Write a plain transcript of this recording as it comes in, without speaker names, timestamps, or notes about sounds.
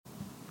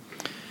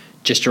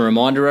Just a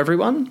reminder,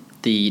 everyone,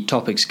 the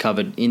topics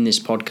covered in this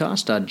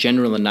podcast are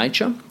general in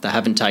nature. They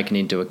haven't taken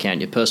into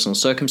account your personal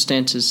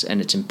circumstances,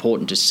 and it's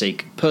important to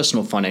seek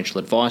personal financial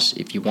advice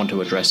if you want to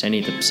address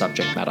any of the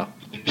subject matter.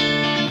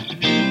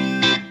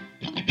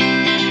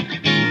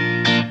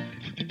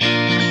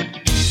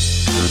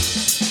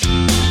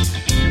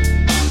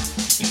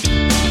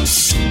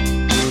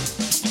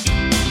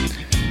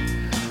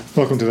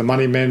 Welcome to the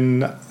Money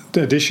Men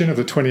edition of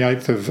the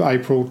 28th of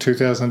April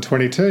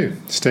 2022.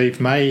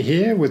 Steve May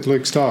here with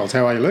Luke Stiles.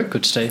 How are you, Luke?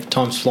 Good, Steve.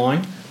 Time's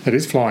flying. It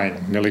is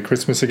flying. Nearly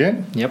Christmas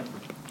again. Yep.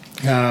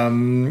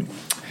 General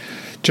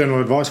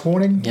advice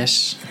warning.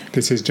 Yes.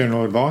 This is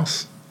general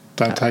advice.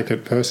 Don't take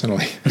it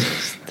personally.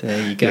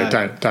 There you go.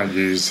 Yeah, don't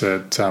use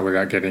it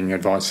without getting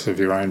advice of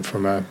your own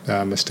from a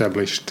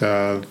established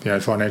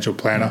financial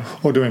planner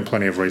or doing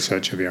plenty of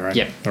research of your own.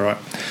 Yep. All right.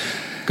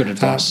 Good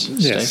advice,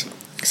 yes. Steve.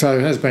 So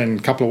it has been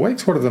a couple of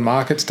weeks. What have the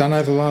markets done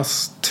over the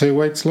last 2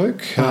 weeks,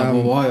 Luke?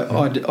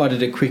 I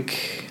did a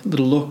quick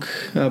little look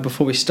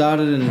before we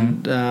started,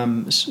 and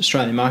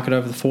Australian market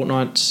over the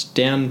fortnight's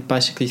down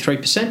basically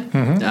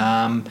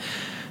 3%.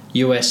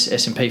 US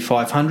S&P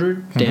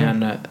 500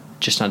 down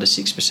just under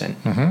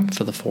 6%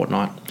 for the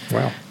fortnight.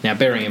 Wow. Now,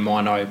 bearing in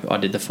mind, I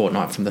did the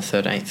fortnight from the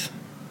 13th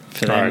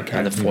for them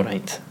and the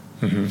 14th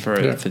for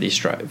the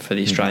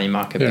Australian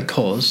market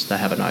because they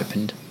haven't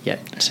opened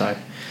yet. So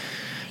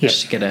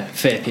just to get a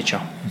fair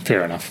picture.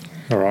 Fair enough.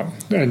 All right.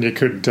 And you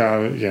could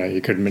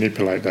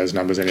manipulate those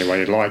numbers any way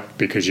you like,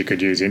 because you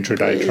could use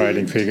intraday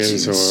trading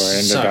figures or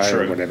end of day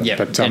or whatever. Yep.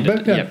 But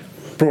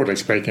broadly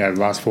speaking, over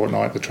the last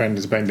fortnight, the trend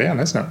has been down,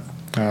 hasn't it?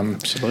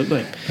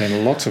 Absolutely.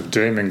 And lots of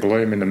doom and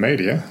gloom in the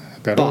media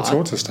about all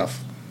sorts of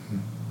stuff.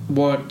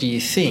 What do you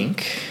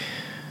think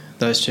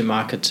those two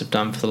markets have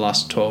done for the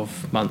last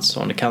 12 months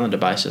on a calendar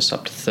basis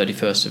up to the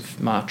 31st of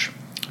March?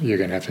 You're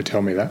going to have to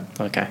tell me that.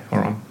 Okay, all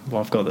right.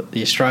 Well, I've got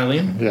the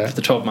Australian for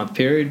the 12-month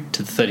period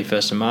to the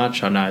 31st of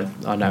March. I know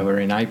we're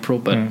in April,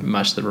 but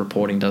most of the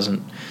reporting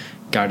doesn't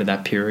go to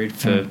that period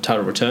for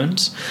total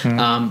returns.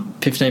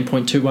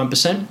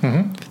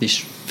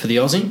 15.21% for the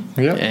Aussie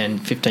and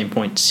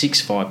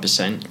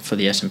 15.65% for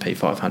the S&P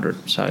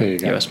 500, so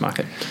US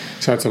market.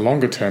 So it's a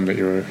longer term that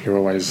you're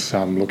always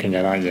looking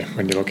at, aren't you,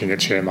 when you're looking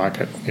at share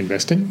market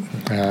investing?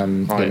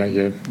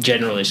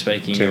 Generally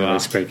speaking, you are.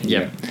 So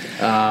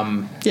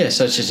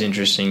it's just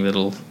interesting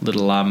little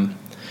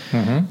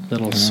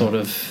sort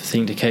of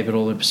thing to keep it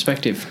all in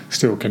perspective.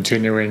 Still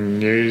continuing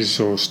news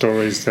or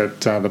stories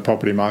that the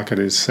property market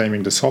is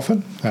seeming to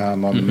soften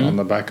on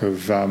the back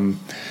of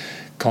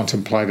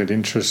contemplated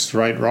interest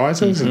rate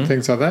rises and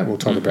things like that. We'll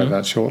talk about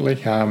that shortly.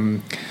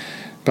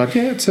 But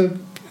it's a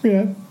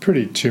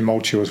pretty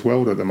tumultuous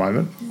world at the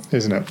moment,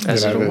 isn't it?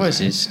 As it always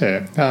is.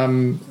 Yeah.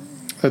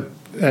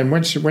 And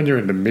when you're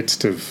in the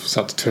midst of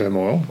such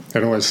turmoil,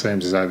 it always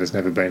seems as though there's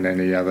never been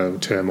any other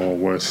turmoil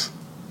worse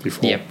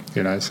before.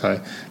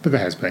 But there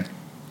has been.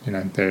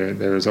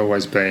 There has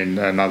always been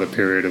another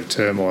period of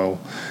turmoil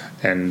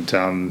and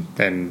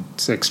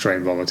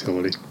extreme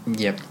volatility.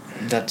 Yep.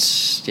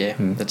 That's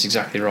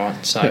exactly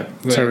right. So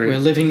we're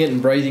living it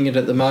and breathing it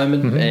at the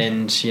moment,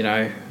 and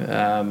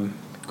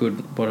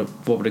what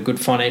would a good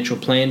financial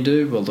plan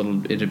do? Well,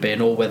 it'd be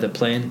an all-weather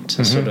plan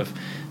to sort of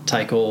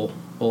take all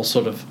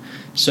sort of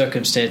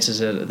circumstances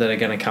that are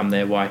going to come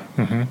their way.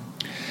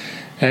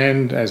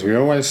 And as we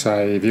always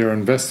say, if you're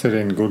invested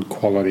in good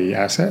quality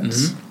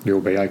assets,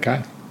 you'll be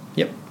okay.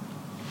 Yep.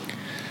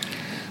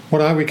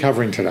 What are we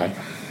covering today?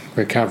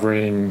 We're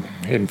covering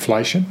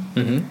inflation,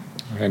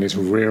 and it's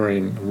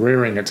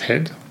rearing its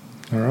head.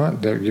 All right,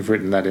 you've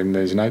written that in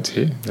these notes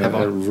here.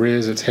 It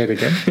rears its head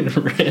again.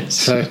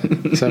 So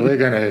we're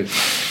going to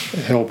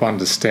help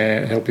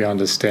you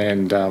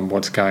understand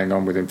what's going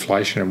on with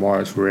inflation and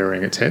why it's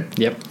rearing its head.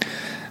 Yep.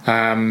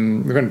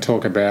 We're going to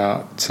talk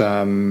about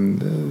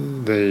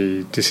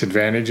the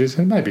disadvantages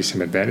and maybe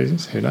some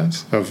advantages, who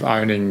knows, of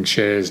owning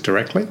shares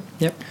directly.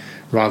 Yep.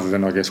 Rather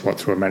than, I guess,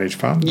 through a managed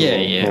fund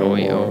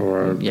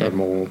or a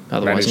more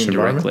managed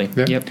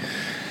environment. Yep.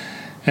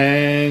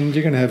 And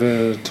you're going to have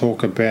a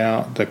talk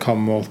about the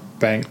Commonwealth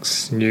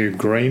Bank's new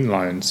green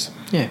loans.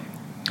 Yeah.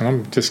 And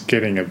I'm just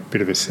getting a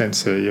bit of a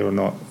sense that you're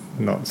not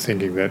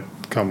thinking that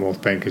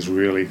Commonwealth Bank is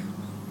really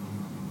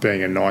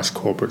being a nice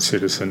corporate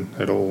citizen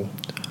at all.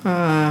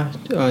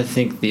 I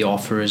think the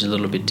offer is a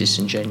little bit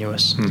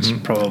disingenuous. It's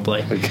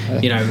probably,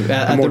 at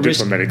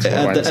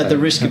the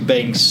risk of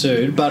being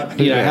sued, but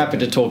happy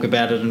to talk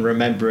about it and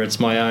remember it's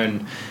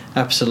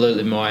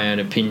absolutely my own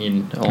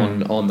opinion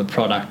on the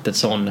product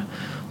that's on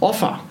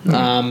offer.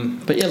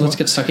 But let's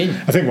get stuck in.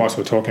 I think whilst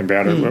we're talking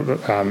about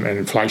and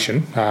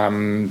inflation,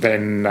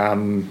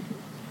 then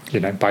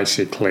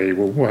basically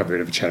we'll have a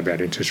bit of a chat about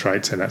interest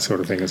rates and that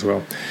sort of thing as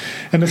well.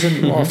 And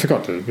listen, I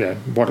forgot to,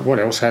 what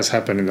else has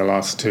happened in the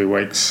last 2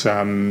 weeks?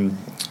 An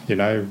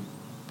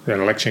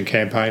election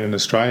campaign in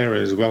Australia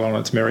is well on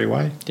its merry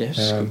way.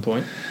 Yes, good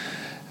point.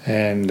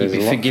 And you'd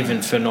be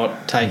forgiven for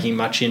not taking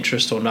much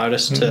interest or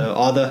notice to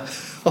either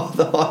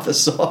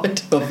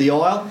side of the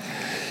aisle.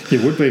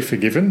 You would be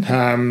forgiven,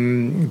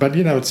 but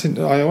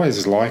I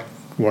always like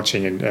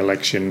watching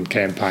election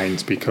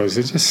campaigns because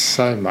there's just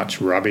so much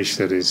rubbish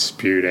that is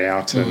spewed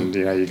out, and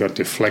you've got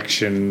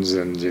deflections,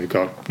 and you've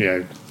got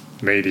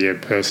media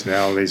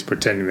personalities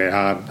pretending they're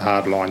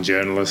hardline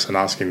journalists and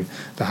asking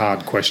the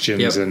hard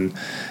questions and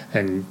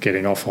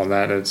getting off on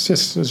that.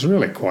 It's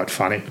really quite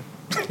funny.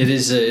 It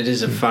is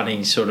a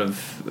funny sort of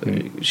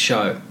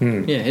show.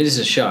 Yeah, it is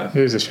a show. It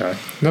is a show.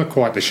 Not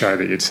quite the show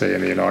that you'd see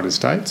in the United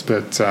States,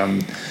 but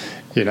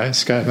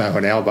ScoMo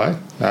and Albo,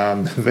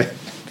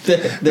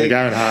 they're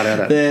going hard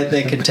at it.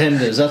 They're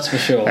contenders, that's for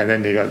sure. And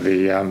then you got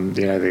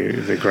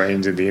the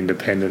Greens and the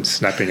Independents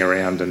snapping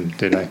around, and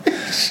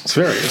it's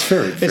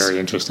very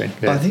interesting.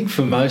 Yeah. I think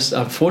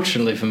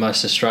unfortunately for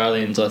most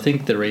Australians, I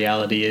think the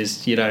reality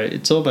is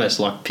it's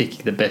almost like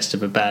picking the best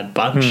of a bad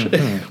bunch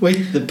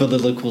with the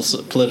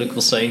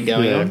political scene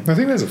going on. I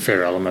think there's a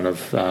fair element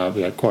of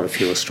quite a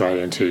few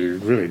Australians who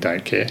really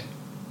don't care.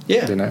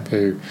 Yeah,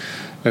 who.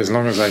 As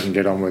long as they can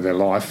get on with their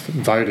life,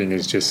 voting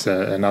is just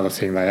another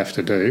thing they have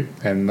to do,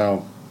 and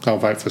they'll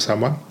vote for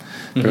someone.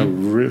 They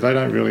don't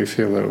really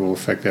feel that it will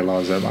affect their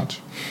lives that much.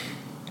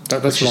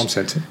 That's what I'm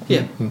sensing.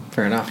 Yeah,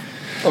 fair enough.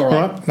 All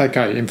right.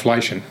 Okay,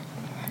 inflation.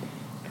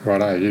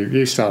 Righto,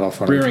 you start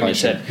off on rearing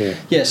inflation. Its head.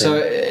 Yeah, so,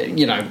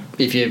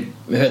 if you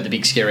heard the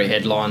big scary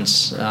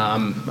headlines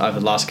over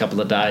the last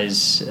couple of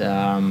days,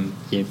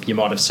 you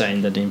might have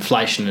seen that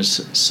inflation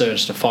has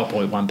surged to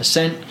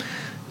 5.1%.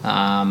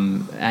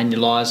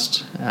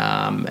 Annualised,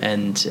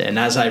 and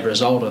as a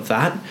result of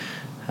that,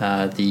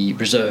 the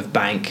Reserve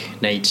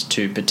Bank needs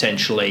to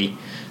potentially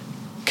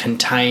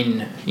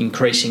contain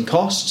increasing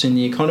costs in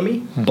the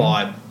economy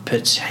by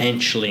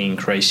potentially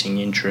increasing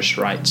interest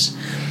rates.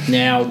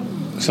 Now,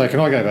 so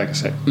can I go back a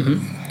sec?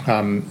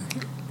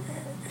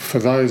 For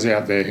those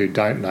out there who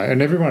don't know,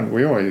 and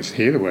we always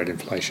hear the word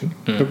inflation,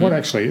 but what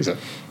actually is it?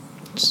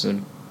 It's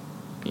an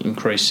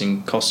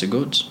increasing cost of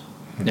goods.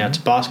 Now, it's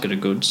a basket of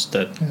goods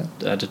that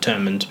are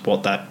determined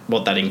what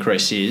that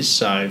increase is.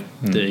 So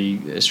the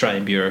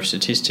Australian Bureau of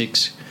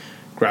Statistics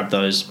grab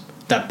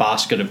that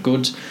basket of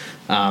goods.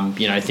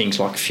 Things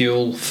like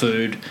fuel,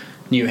 food,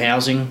 new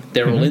housing.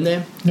 They're all in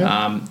there.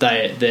 Yep.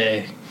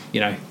 They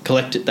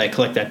collect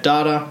that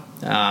data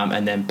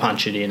and then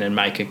punch it in and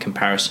make a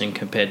comparison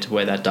compared to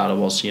where that data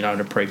was, in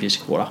a previous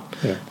quarter.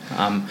 Yeah.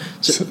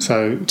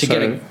 So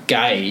get a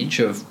gauge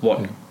of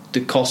what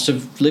the cost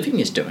of living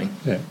is doing.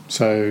 Yeah.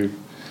 So.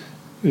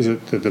 Is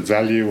it that the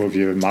value of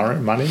your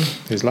money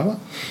is lower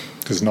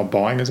because it's not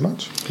buying as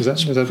much? Is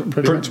that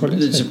pretty much what it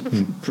is?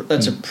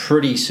 That's a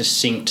pretty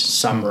succinct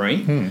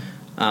summary.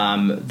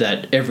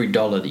 That every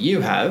dollar that you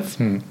have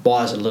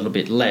buys a little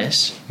bit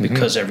less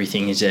because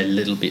everything is a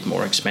little bit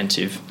more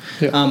expensive.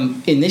 Yep.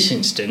 In this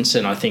instance,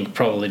 and I think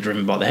probably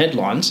driven by the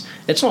headlines,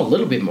 it's not a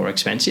little bit more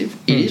expensive.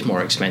 It is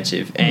more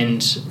expensive.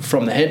 And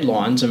from the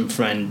headlines and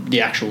from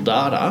the actual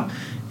data,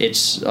 I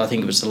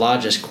think it was the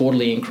largest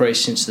quarterly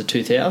increase since the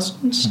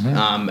 2000s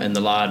and the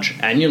large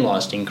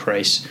annualised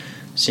increase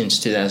since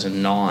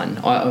 2009,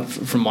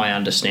 from my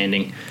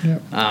understanding.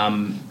 Yep.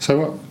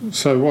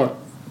 So what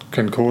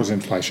can cause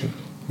inflation?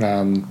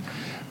 Spending.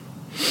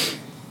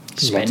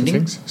 Lots of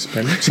things.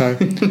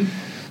 Spending.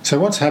 So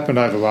what's happened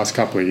over the last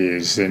couple of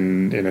years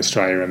in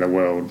Australia and the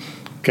world?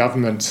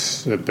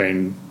 Governments have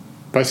been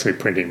basically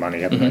printing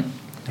money, haven't they?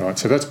 All right,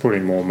 so that's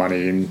putting more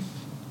money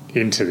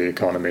into the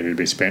economy to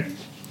be spent.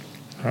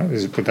 Right?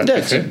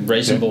 That's a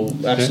reasonable,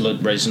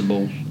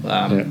 reasonable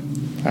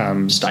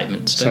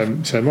statement.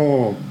 So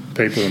more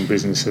people and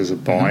businesses are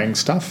buying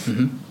stuff.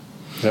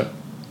 That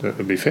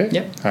would be fair.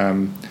 Yep.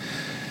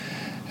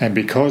 And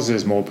because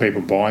there's more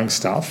people buying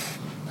stuff,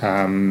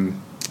 would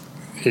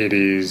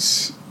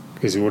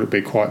it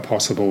be quite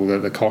possible that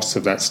the cost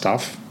of that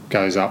stuff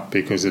goes up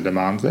because the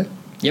demand's there?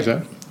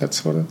 Yep. That's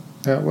how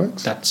it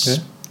works? That's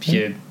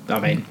pure. I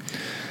mean,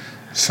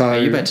 are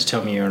you about to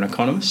tell me you're an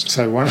economist?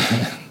 So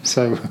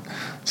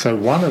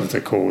one of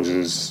the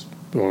causes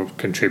or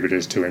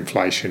contributors to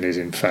inflation is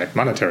in fact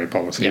monetary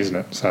policy, isn't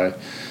it? So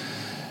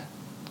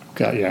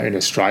in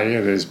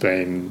Australia, there's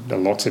been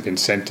lots of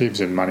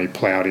incentives and money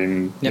ploughed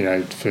in,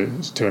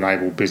 to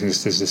enable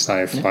businesses to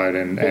stay afloat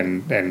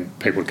and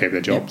people to keep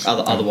their jobs.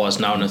 Otherwise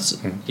known as,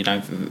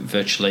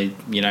 virtually,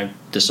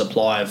 the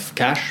supply of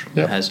cash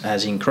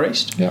has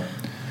increased. Yeah.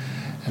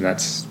 And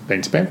that's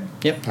been spent.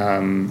 Yep.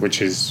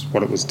 Which is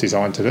what it was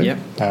designed to do. Yep.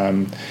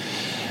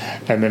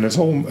 And then it's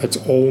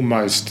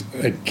almost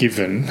a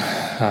given,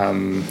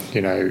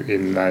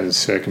 in those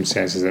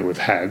circumstances that we've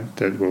had,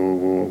 that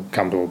we'll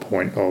come to a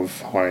point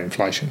of high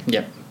inflation.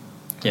 Yep.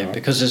 Yeah, right.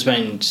 Because there's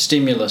been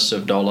stimulus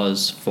of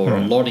dollars for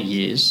a lot of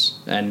years,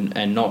 and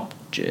not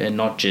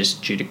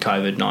just due to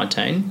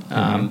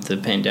COVID-19, the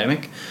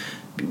pandemic.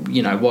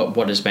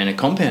 What has been a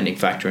compounding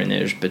factor in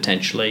there is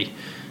potentially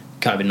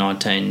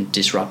COVID-19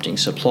 disrupting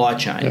supply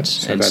chains,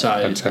 so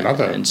that's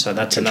another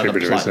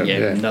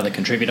another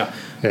contributor.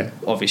 Yeah.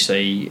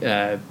 Obviously,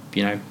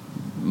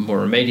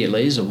 more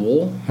immediately is a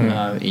war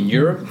in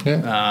Europe,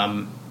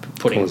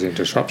 causing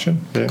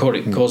disruption,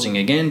 causing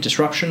again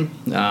disruption,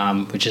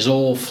 which is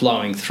all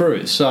flowing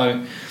through.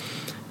 So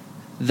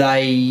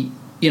they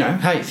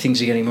hey,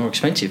 things are getting more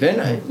expensive.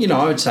 And,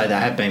 I would say they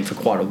have been for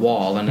quite a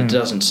while, and it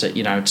doesn't,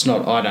 it's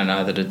not, I don't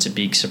know that it's a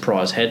big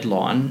surprise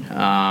headline.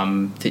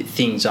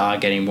 Things are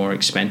getting more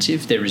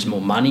expensive. There is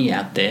more money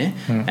out there,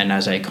 and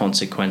as a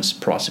consequence,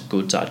 price of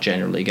goods are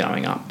generally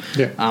going up.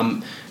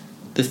 Yeah.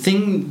 The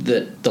thing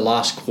that the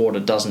last quarter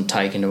doesn't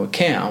take into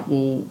account,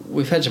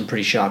 we've had some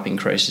pretty sharp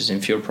increases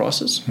in fuel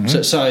prices.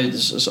 So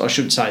I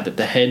should say that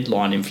the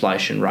headline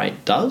inflation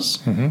rate does,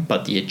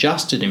 but the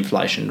adjusted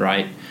inflation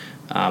rate,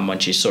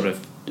 once you sort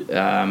of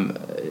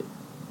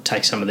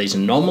take some of these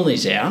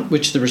anomalies out,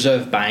 which the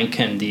Reserve Bank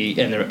and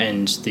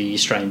the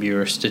Australian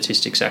Bureau of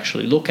Statistics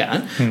actually look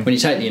at, when you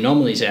take the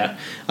anomalies out,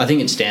 I think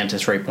it's down to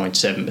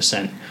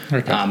 3.7%.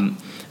 Okay.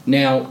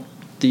 Now,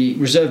 the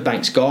Reserve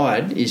Bank's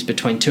guide is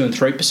between 2 and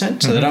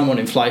 3%, so they don't want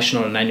inflation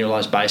on an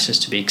annualised basis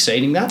to be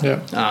exceeding that.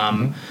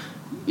 Yeah.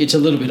 It's a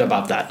little bit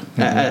above that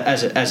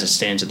as it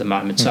stands at the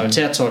moment. So it's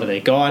outside of their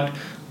guide.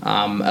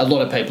 A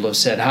lot of people have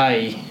said,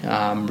 hey,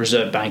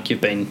 Reserve Bank,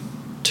 you've been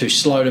too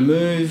slow to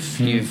move,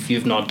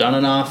 you've not done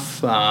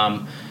enough,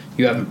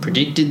 you haven't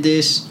predicted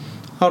this.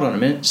 Hold on a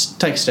minute,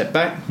 take a step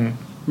back.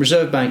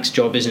 Reserve Bank's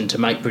job isn't to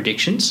make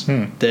predictions.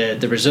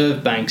 The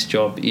Reserve Bank's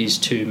job is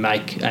to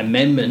make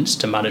amendments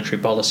to monetary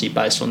policy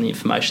based on the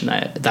information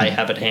they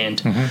have at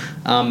hand.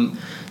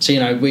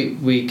 So,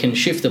 we can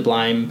shift the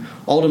blame.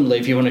 Ultimately,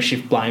 if you want to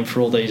shift blame for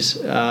all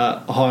these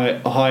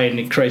high and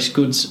increased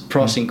goods,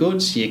 pricing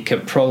goods, you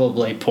could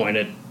probably point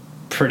it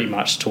pretty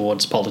much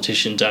towards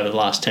politicians over the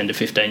last 10 to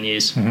 15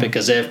 years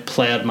because they've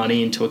ploughed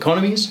money into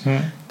economies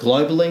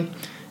globally.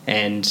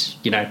 And,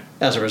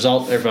 as a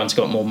result, everyone's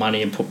got more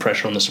money and put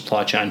pressure on the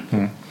supply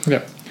chain.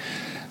 Yeah.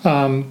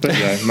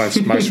 But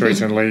most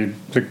recently,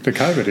 the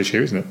COVID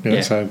issue, isn't it?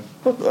 Yeah. So,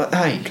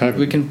 hey, COVID.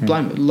 We can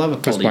blame it. Love a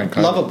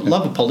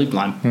poly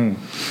blame.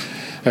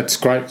 It's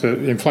great.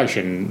 The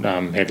inflation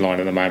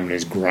headline at the moment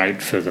is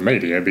great for the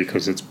media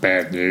because it's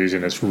bad news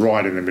and it's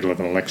right in the middle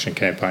of an election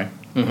campaign.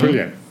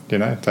 Brilliant. They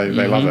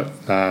love it.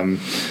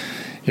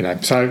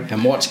 So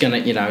and what's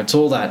going to, it's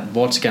all that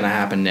what's going to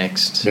happen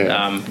next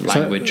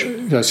language.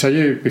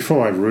 So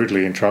before I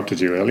rudely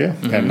interrupted you earlier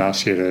and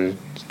asked you to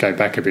go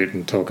back a bit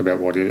and talk about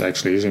what it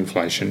actually is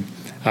inflation,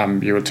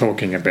 you were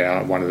talking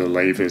about one of the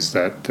levers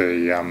that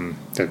the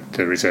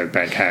Reserve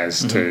Bank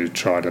has to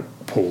try to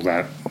pull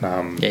that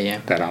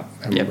up.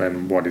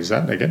 And what is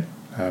that again?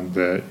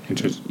 The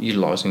interest,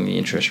 utilising the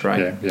interest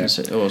rate,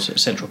 or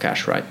central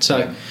cash rate.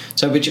 So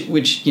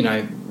which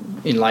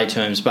in lay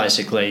terms,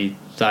 basically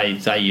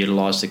they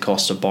utilise the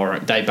cost of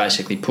borrowing. They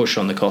basically push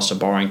on the cost of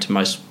borrowing to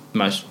most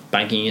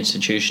banking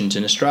institutions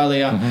in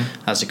Australia.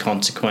 As a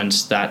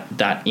consequence,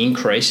 that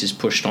increase is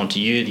pushed onto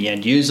you, the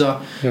end user.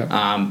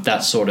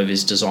 That sort of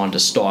is designed to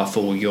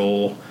stifle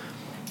your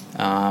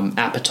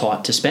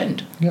appetite to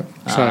spend.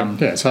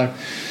 So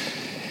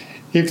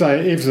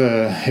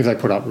if they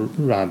put up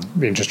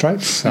interest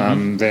rates,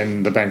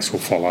 then the banks will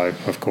follow,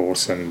 of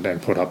course,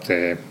 and put up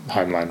their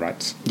home loan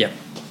rates.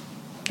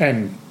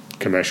 And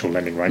commercial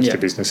lending rates to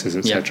businesses,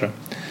 etc.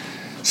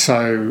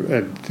 So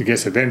I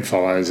guess it then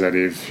follows that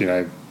if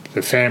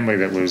the family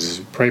that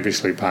was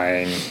previously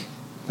paying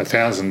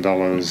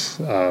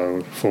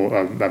 $1,000 for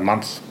a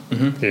month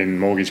in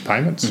mortgage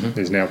payments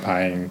is now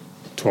paying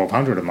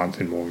 $1,200 a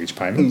month in mortgage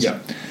payments.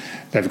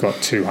 They've got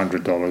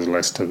 $200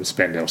 less to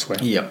spend elsewhere.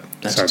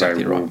 That's so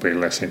exactly they will be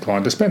less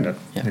inclined to spend it.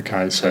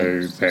 Okay,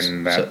 so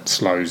then that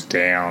slows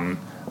down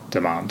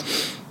demand.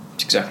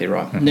 That's exactly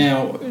right.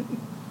 Now,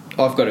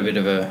 I've got a bit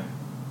of a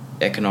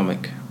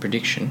economic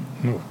prediction.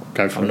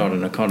 Go for it. I'm not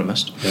an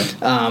economist.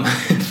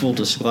 Full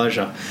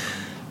disclosure.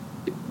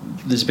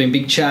 There's been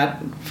big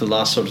chat for the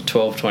last sort of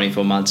 12,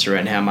 24 months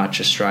around how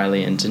much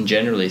Australians and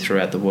generally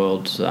throughout the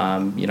world,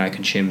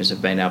 consumers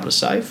have been able to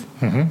save.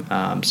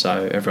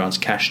 So everyone's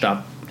cashed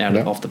up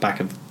off the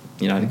back of,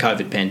 the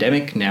COVID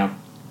pandemic. Now,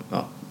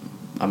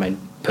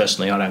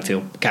 personally, I don't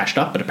feel cashed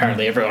up, but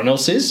apparently everyone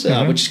else is,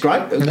 which is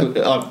great.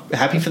 I'm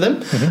happy for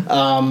them.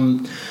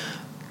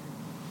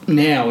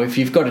 Now, if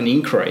you've got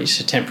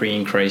a temporary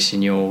increase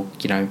in your,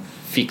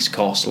 fixed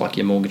cost like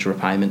your mortgage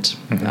repayments,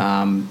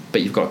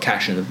 but you've got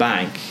cash in the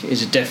bank,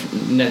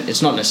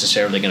 it's not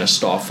necessarily going to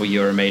stifle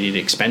your immediate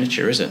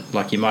expenditure, is it?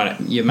 Like you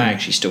may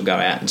actually still go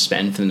out and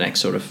spend for the next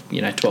sort of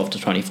 12 to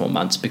 24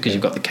 months because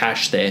you've got the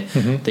cash there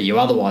that you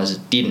otherwise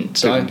didn't.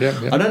 So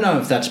I don't know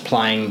if that's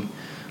playing.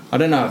 I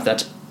don't know if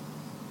that's.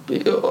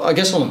 I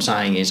guess all I'm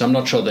saying is I'm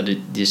not sure that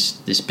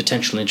this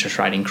potential interest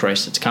rate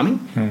increase that's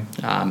coming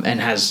and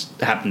has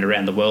happened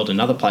around the world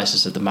and other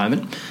places at the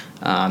moment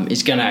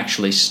is going to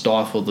actually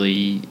stifle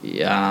the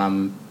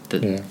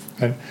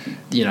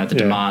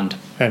demand.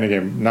 And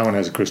again, no one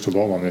has a crystal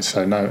ball on this,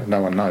 so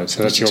no one knows.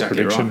 So that's your exactly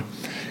prediction.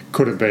 Right.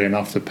 Could it be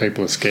enough that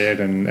people are scared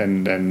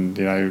and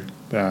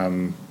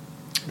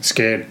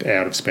scared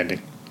out of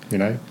spending?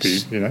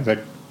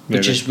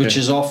 Which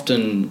is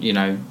often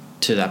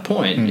to that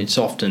point, it's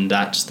often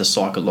it's the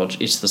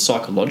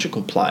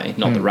psychological play,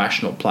 not the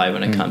rational play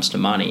when it comes to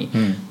money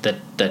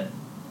that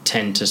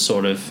tend to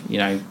sort of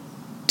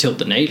tilt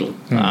the needle.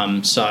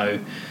 So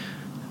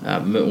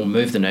or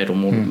move the needle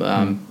more,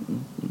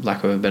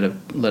 lack of a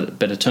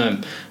better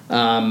term.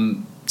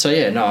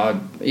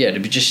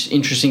 It'd be just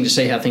interesting to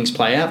see how things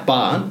play out.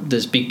 But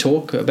there's big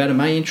talk about a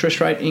May interest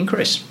rate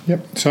increase.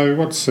 Yep. So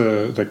what's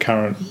the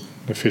current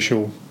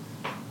official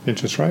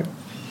interest rate?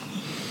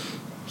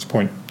 What's the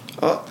point?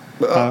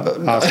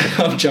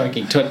 I'm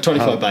joking.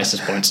 25 basis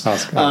points.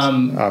 Ask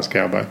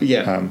Albo.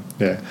 Yeah.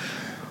 Yeah.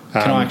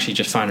 Can I actually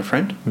just phone a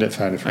friend? Yeah,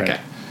 phone a friend. Okay.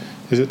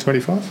 Is it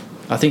 25?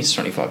 I think it's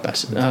 25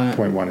 basis.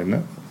 0.1, isn't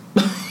it?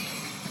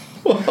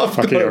 Well, I've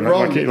got it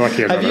wrong.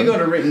 Have you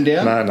got it written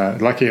down? No.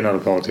 Lucky you're not a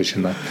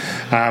politician, though.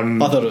 I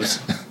thought it was...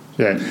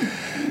 Yeah.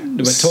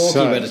 We're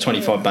talking about a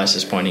 25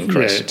 basis point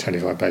increase. Yeah,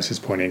 25 basis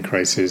point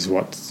increase is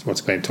what's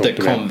been talked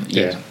about. So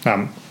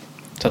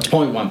it's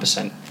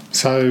 0.1%.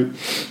 So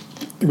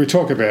we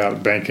talk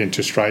about bank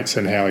interest rates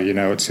and how,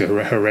 it's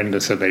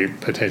horrendous that they're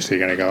potentially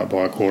going to go up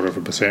by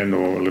 0.25%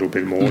 or a little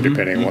bit more,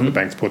 depending on what the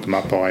banks put them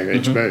up by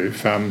each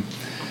move.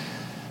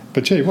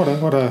 But gee, what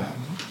are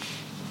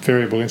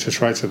variable interest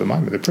rates at the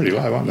moment? They're pretty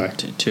low, aren't they?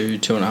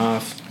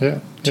 2.5. Yeah.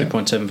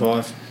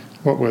 2.75.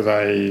 What were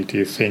they, do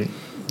you think,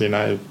 2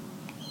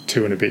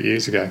 and a bit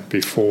years ago,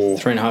 before?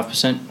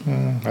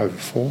 3.5%. Over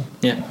 4.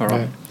 Yeah, all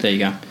right. Yeah. There you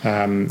go.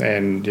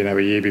 And,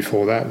 a year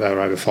before that, they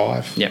were over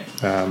 5. Yep.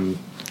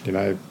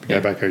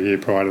 Go back a year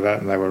prior to that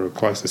and they were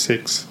close to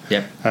 6.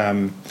 Yep.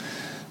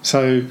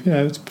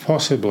 It's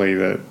possibly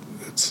that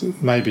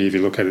maybe if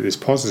you look at it this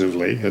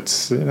positively,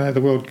 it's,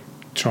 the world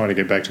trying to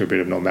get back to a bit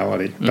of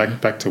normality,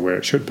 back to where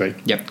it should be.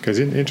 Yep. Because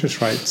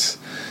interest rates,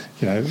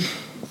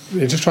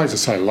 interest rates are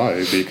so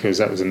low because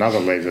that was another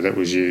lever that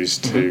was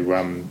used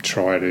to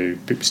try to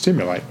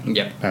stimulate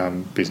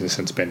business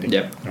and spending.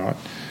 Yep. Right.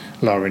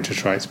 Lower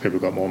interest rates, people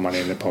got more money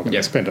in their pocket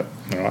to spend it.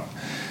 All right.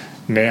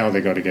 Now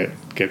they've got to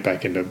get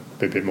back into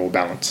a bit more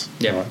balance.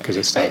 Yeah. Right, because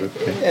it started.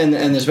 And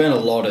there's been a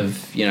lot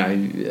of,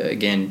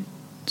 again,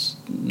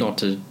 not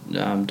to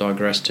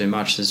digress too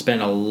much, there's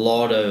been a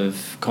lot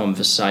of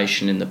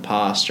conversation in the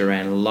past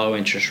around low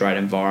interest rate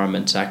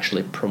environments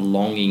actually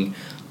prolonging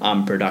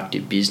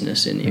unproductive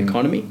business in the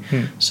economy.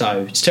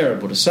 So it's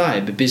terrible to say,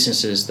 but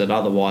businesses that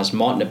otherwise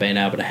mightn't have been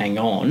able to hang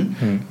on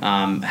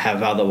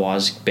have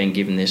otherwise been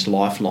given this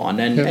lifeline,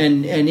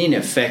 and in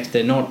effect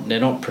they're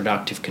not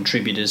productive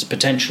contributors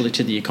potentially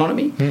to the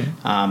economy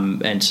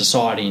and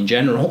society in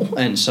general,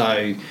 and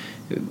so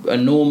a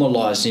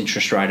normalised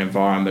interest rate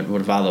environment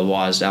would have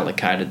otherwise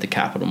allocated the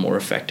capital more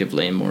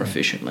effectively and more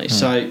efficiently.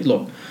 So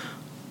look,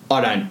 I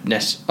don't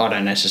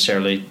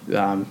necessarily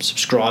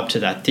subscribe to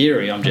that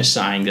theory. I'm just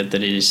saying that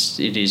it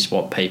is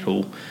what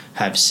people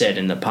have said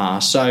in the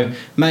past. So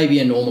maybe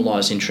a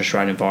normalised interest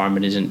rate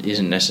environment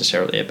isn't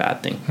necessarily a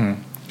bad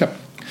thing. Yep.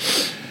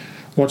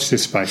 Watch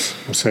this space.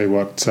 We'll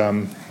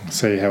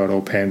see how it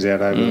all pans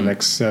out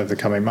over the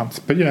coming months.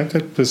 But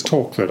there's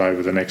talk that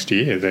over the next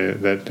year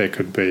there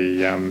could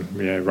be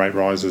rate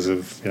rises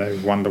of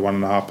 1 to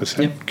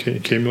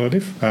 1.5%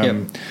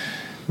 cumulative.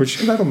 Which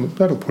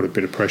that'll put a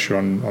bit of pressure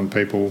on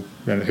people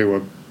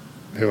who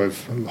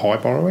have high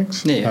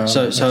borrowings. Yeah,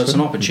 so it's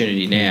an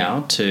opportunity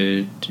now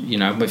to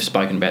we've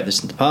spoken about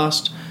this in the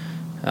past.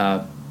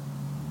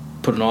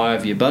 Put an eye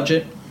over your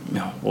budget,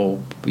 or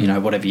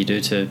whatever you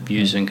do to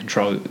use and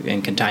control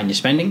and contain your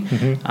spending,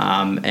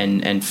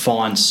 and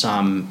find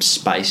some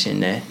space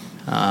in there.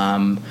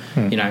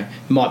 It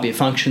might be a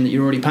function that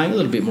you're already paying a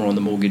little bit more on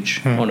the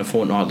mortgage on a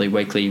fortnightly,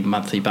 weekly,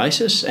 monthly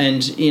basis,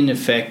 and in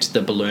effect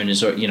the balloon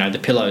is, the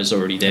pillow is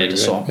already there to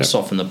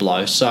soften the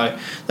blow. So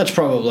that's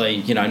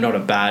probably not a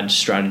bad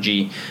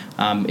strategy.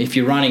 If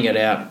you're running it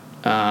out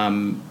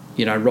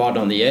right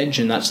on the edge,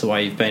 and that's the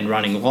way you've been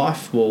running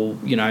life, well,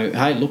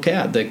 hey, look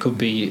out, there could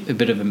be a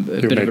bit of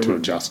to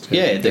adjust.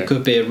 There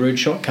could be a rude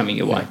shock coming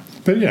your way.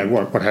 But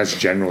what has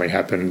generally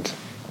happened,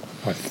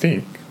 I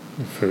think,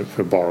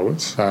 for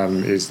borrowers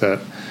is that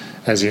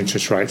as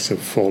interest rates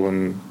have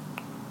fallen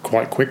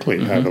quite quickly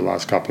over the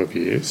last couple of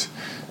years,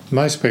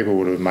 most people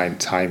would have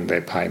maintained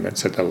their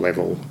payments at the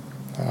level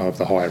of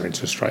the higher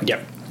interest rate.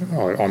 Yep.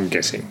 I'm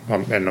guessing,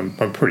 and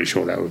I'm pretty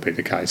sure that would be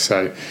the case.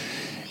 So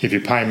if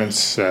your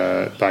payments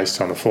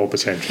based on a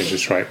 4%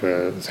 interest rate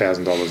were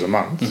 $1,000 a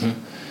month,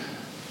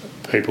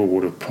 people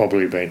would have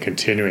probably been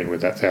continuing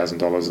with that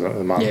 $1,000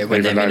 a month,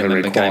 when their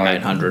minimum became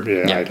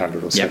 $800. Yeah,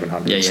 $800 or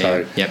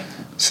 $700.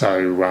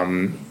 So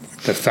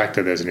the fact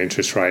that there's an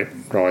interest rate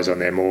rise on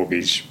their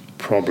mortgage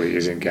probably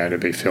isn't going to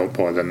be felt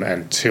by them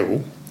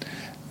until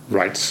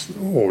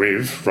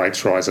if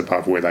rates rise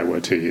above where they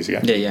were 2 years ago.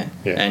 Yeah.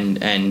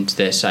 And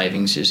their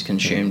savings is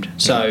consumed.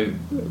 So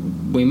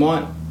we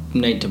might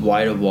need to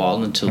wait a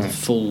while until the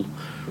full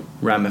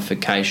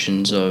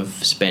ramifications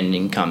of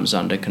spending comes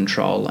under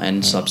control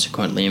and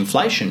subsequently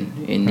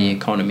inflation in the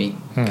economy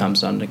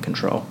comes under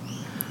control.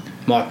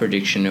 My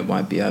prediction, it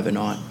won't be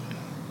overnight.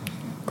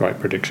 Great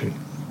prediction.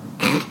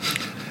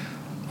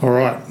 All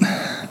right.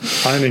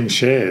 Owning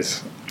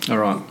shares. All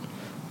right.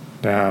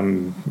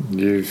 Do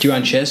you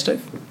own shares,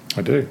 Steve?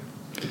 I do.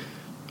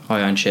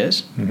 I own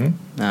shares.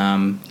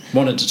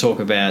 Wanted to talk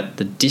about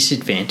the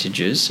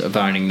disadvantages of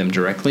owning them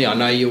directly. I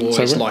know you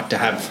always like to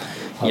have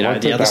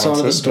the other side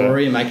of the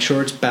story and make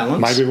sure it's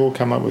balanced. Maybe we'll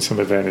come up with some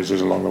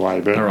advantages along the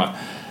way. But all right.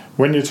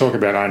 When you talk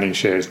about owning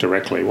shares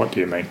directly, what do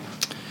you mean?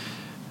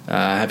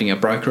 Having a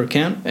broker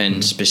account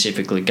and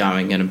specifically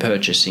going in and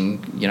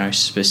purchasing,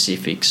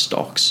 specific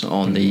stocks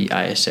on the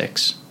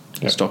ASX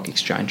stock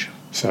exchange.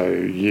 So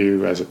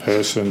you, as a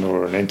person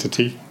or an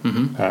entity,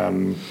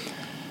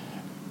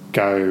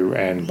 go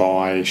and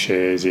buy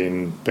shares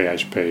in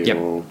BHP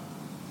or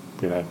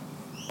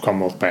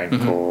Commonwealth Bank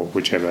or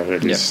whichever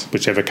it is,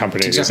 whichever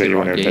company it is that you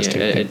want to invest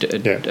in.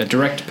 A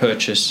direct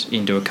purchase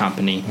into a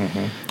company.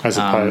 As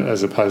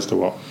opposed to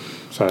what?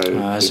 So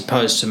as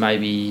opposed to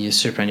maybe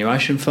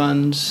superannuation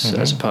funds,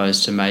 as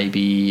opposed to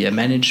maybe a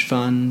managed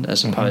fund,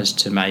 as opposed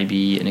to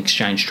maybe an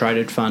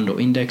exchange-traded fund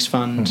or index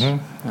fund.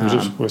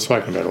 We've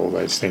spoken about all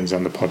those things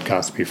on the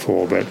podcast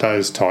before, but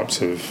those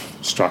types of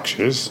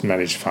structures,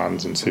 managed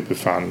funds and super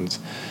funds,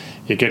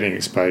 you're getting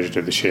exposure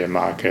to the share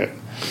market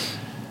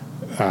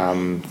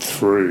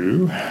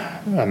through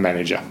a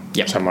manager,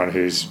 someone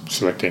who's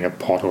selecting a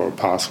pot or a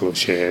parcel of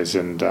shares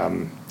and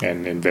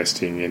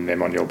investing in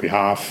them on your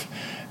behalf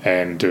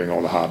and doing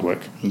all the hard work.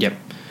 Yep.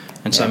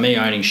 And so me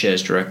owning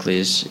shares directly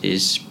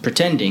is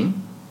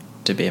pretending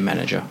to be a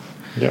manager.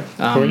 Yep.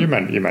 Well, you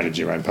manage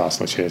your own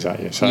parcel of shares,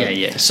 aren't you? So,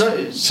 yeah.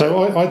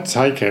 So I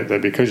take it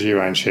that because you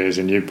own shares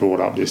and you brought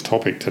up this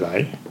topic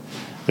today,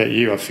 that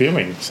you are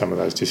feeling some of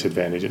those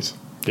disadvantages.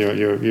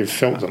 You've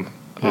felt them.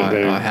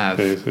 I have.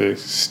 They're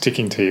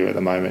sticking to you at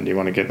the moment. You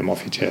want to get them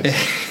off your chest.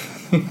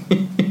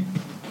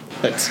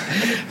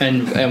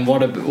 And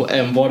what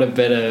a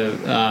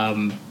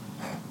better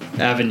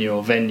avenue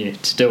or venue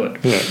to do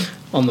it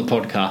on the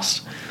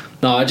podcast.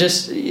 No,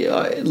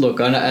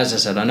 look. As I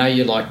said, I know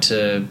you like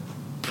to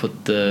put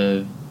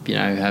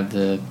have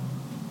the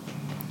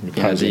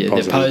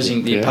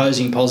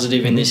opposing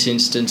positive in this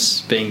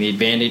instance being the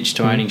advantage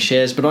to owning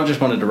shares, but I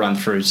just wanted to run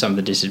through some of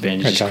the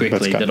disadvantages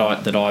quickly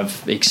that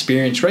I've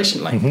experienced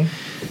recently.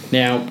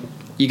 Now,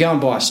 you go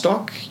and buy a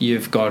stock,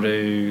 you've got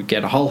to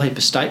get a whole heap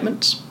of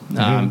statements,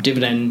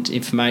 dividend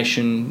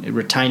information,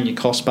 retain your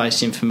cost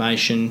base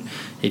information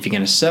if you're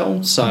going to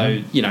sell.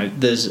 So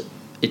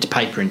it's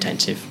paper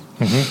intensive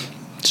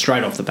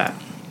straight off the bat.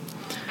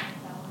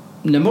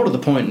 Now, more to the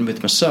point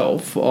with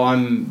myself,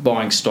 I'm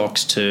buying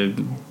stocks to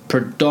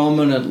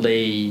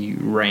predominantly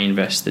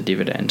reinvest the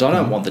dividend. I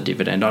don't want the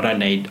dividend. I don't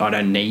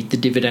need the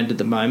dividend at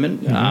the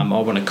moment. I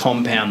want to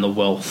compound the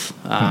wealth.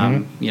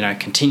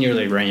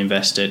 Continually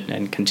reinvest it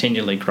and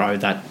continually grow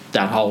that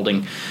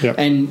holding. Yep.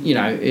 And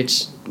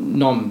it's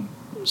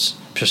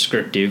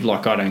non-prescriptive.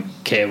 Like, I don't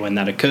care when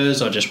that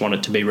occurs. I just want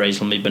it to be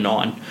reasonably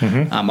benign.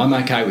 I'm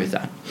okay with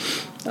that.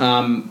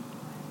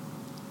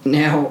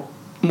 Now,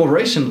 more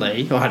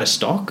recently, I had a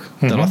stock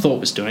that I thought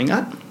was doing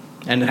that,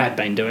 and it had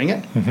been doing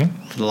it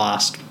for the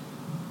last,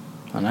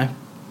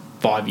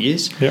 5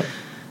 years. Yep.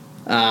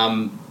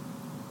 And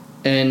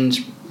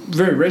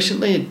very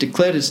recently, it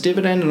declared its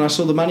dividend, and I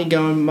saw the money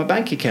go in my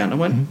bank account. I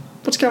went,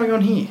 what's going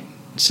on here?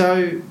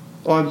 So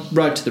I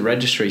wrote to the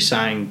registry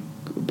saying,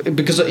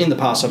 because in the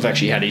past I've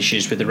actually had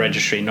issues with the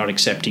registry not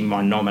accepting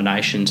my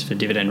nominations for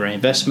dividend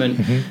reinvestment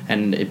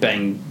and it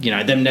being,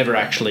 them never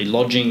actually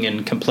lodging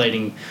and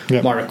completing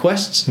my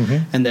requests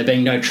and there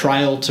being no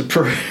trail to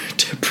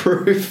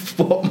prove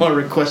what my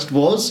request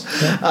was.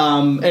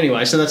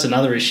 Anyway, so that's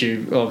another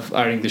issue of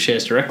owning the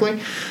shares directly.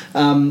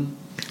 Long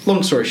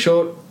story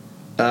short,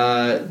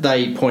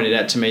 they pointed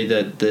out to me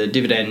that the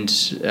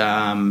dividend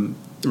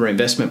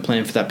reinvestment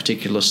plan for that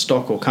particular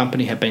stock or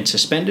company had been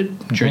suspended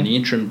during the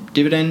interim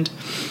dividend.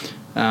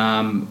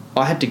 I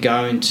had to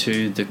go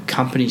into the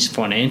company's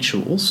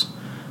financials.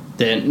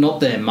 They're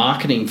not their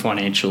marketing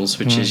financials,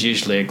 which is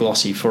usually a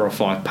glossy 4 or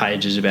 5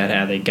 pages about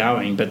how they're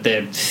going, but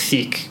they're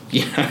thick,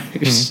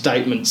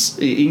 statements,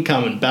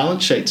 income and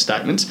balance sheet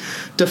statements,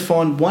 to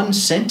find one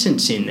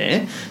sentence in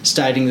there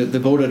stating that the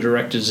board of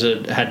directors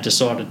had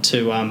decided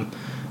to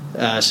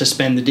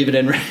suspend the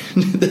dividend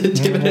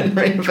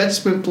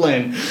reinvestment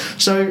plan.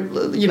 So,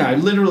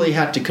 literally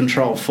had to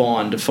control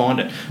find to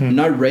find it.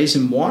 No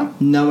reason why,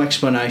 no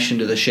explanation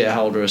to the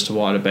shareholder as to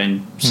why it had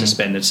been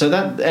suspended. So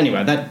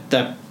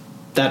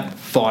that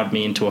fired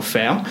me into a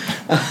foul.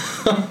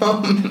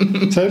 But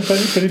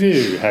if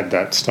you had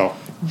that stock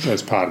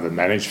as part of the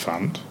managed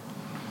fund,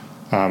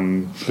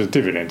 the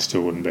dividend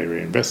still wouldn't be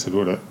reinvested,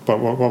 would it?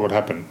 But what would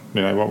happen?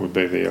 What would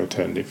be the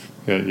alternative?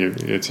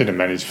 It's in a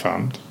managed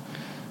fund.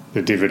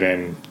 The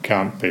dividend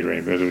can't be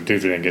reinvested. The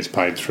dividend gets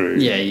paid through.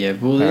 Yeah.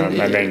 Well,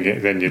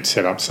 then you'd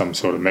set up some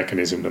sort of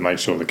mechanism to make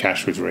sure the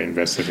cash was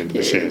reinvested into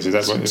the shares.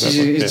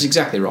 It's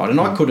exactly right. And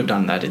I could have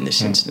done that in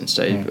this instance.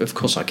 Of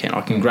course, I can.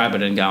 I can grab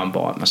it and go and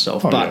buy it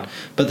myself. But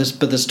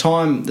there's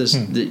time.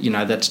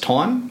 That's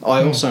time.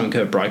 I also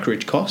incur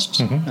brokerage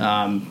costs. Of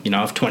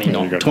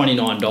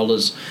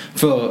 $29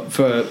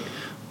 for.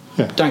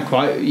 Yeah. Don't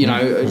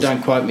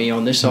quote me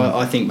on this.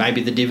 I think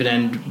maybe the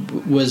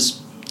dividend was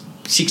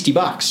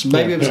 $60.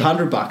 Maybe it was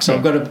 $100.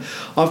 So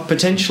I've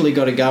potentially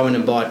got to go in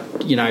and buy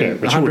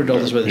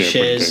 $100 worth of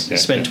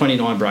shares, spend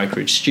 $29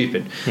 brokerage.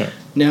 Stupid.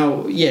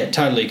 Now,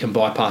 totally can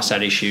bypass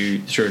that issue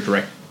through a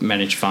direct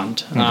managed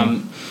fund.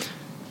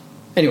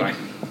 anyway,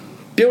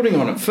 building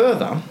on it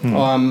further,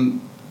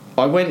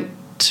 I went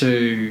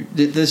to,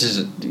 this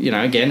is,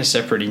 again, a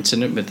separate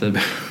incident with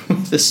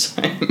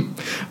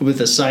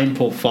the same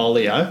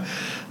portfolio,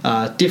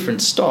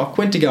 different stock.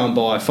 Went to go and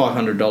buy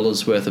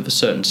 $500 worth of a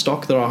certain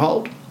stock that I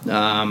hold,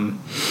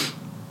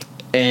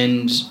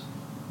 and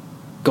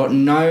got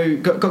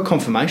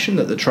confirmation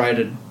that the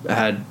trade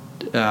had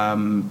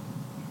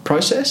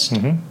processed,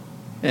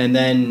 and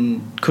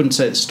then couldn't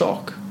see the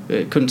stock,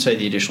 couldn't see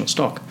the additional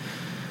stock.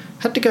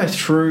 Had to go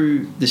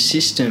through the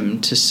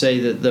system to see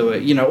that there were,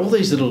 all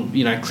these little,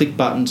 click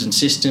buttons and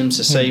systems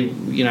to see,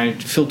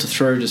 filter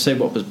through to see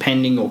what was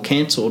pending or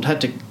cancelled. Had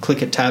to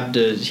click a tab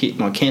to hit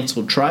my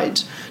cancelled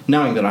trades,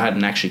 knowing that I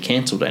hadn't actually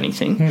cancelled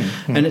anything.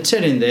 And it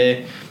said in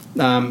there,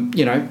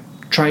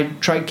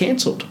 trade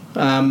cancelled.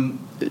 1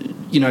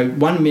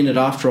 minute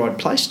after I'd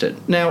placed it.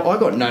 Now, I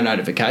got no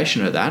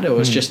notification of that. It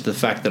was just the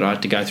fact that I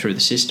had to go through the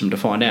system to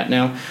find out.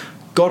 Now,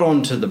 got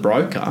on to the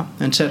broker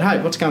and said,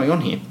 hey, what's going on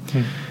here?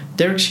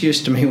 Their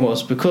excuse to me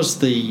was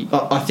because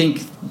I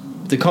think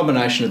the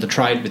combination of the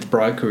trade with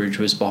brokerage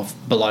was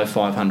below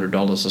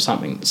 $500 or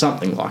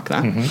something like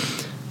that.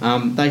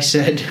 They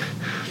said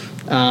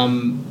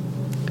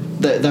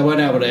they weren't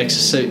able to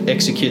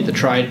execute the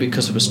trade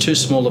because it was too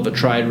small of a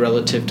trade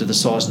relative to the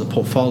size of the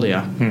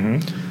portfolio.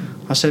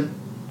 I said,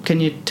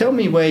 can you tell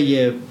me where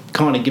you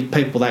kind of give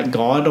people that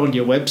guide on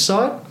your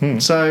website?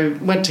 So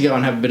went to go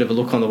and have a bit of a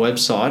look on the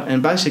website,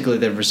 and basically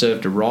they've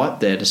reserved a right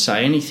there to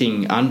say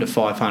anything under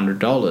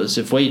 $500,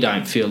 if we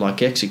don't feel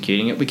like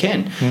executing it, we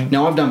can.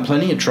 Now, I've done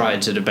plenty of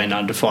trades that have been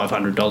under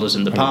 $500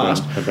 in the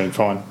past. Have been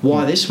fine.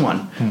 Why this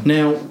one?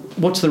 Now,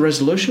 what's the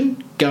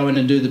resolution? Go in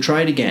and do the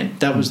trade again.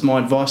 That was my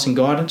advice and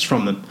guidance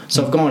from them.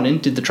 So I've gone in,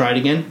 did the trade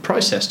again,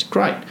 processed.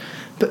 Great.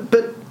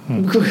 But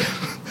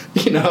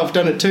I've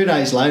done it 2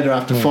 days later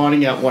after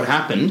finding out what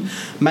happened,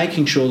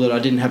 making sure that I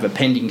didn't have a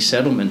pending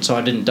settlement so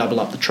I didn't double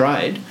up the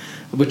trade,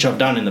 which I've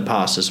done in the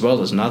past as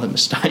well as another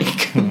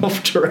mistake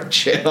of direct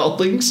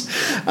shareholdings.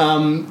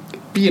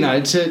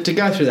 To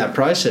go through that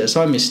process,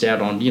 I missed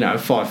out on,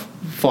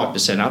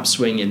 5%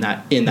 upswing in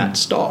that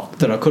stock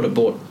that I could have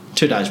bought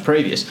 2 days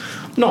previous.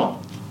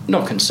 Not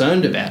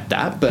concerned about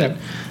that, but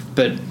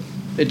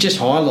it just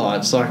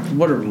highlights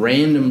what a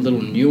random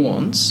little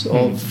nuance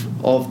of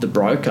the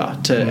broker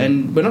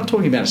and we're not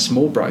talking about a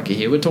small broker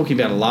here, we're talking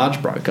about a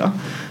large broker.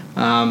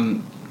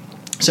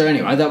 So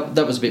anyway,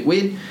 that was a bit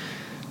weird.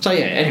 So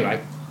yeah, anyway,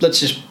 let's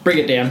just bring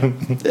it down,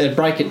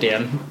 break it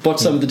down,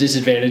 what's some of the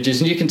disadvantages,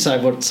 and you can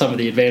say what some of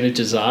the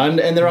advantages are,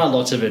 and there are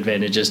lots of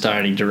advantages to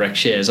owning direct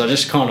shares. I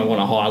just kind of want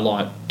to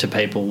highlight to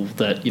people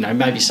that,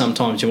 maybe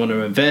sometimes you want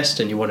to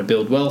invest and you want to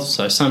build wealth,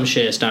 so some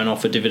shares don't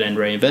offer dividend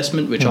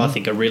reinvestment, which I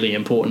think are really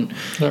important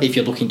if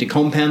you're looking to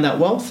compound that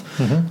wealth.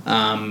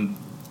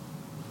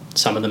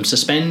 Some of them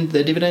suspend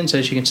their dividends,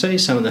 as you can see.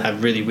 Some of them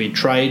have really weird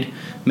trade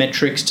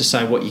metrics to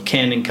say what you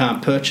can and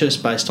can't purchase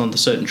based on the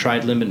certain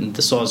trade limit and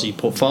the size of your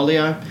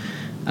portfolio.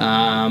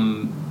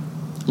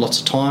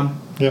 Lots of time.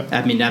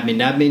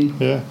 Admin.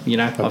 Yeah.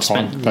 I've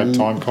spent that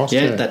time cost.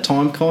 That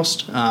time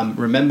cost.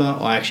 Remember,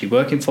 I actually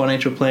work in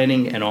financial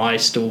planning, and I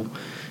still,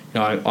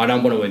 I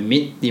don't want to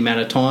admit the amount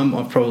of time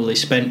I've probably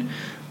spent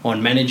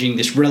on managing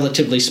this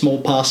relatively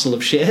small parcel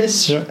of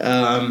shares.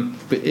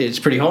 But it's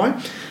pretty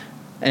high.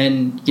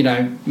 And,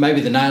 maybe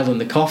the nail in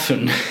the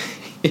coffin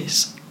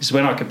is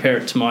when I compare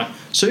it to my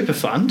super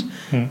fund,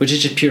 which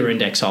is just pure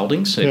index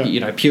holdings. So,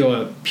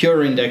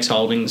 pure index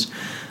holdings.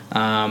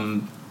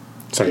 So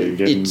you're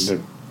getting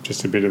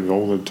just a bit of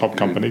all the top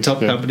companies.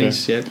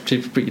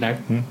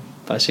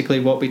 Basically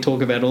what we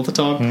talk about all the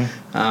time.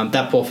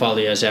 That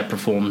portfolio has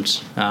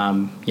outperformed,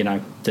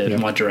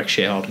 my direct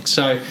shareholdings.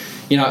 So,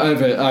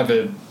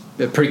 over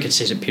a pretty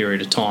consistent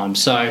period of time.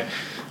 So...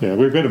 Yeah,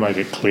 we've got to make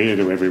it clear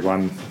to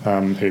everyone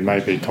who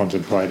may be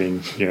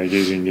contemplating,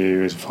 using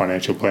you as a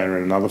financial planner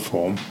in another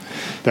form,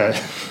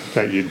 that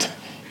you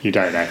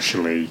don't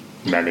actually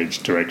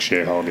manage direct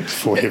shareholdings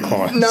for your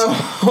clients. No,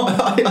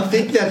 I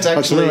think that's actually...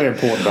 That's really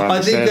important to understand.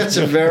 I think that's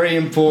a very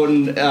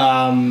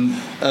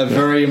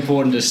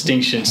important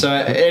distinction. So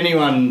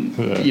anyone,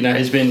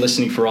 who's been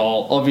listening for a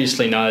while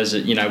obviously knows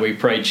that, we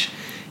preach...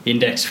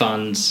 index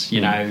funds,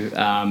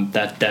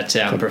 that's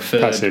our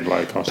preferred passive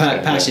low cost.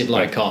 Passive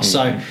low cost.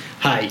 So,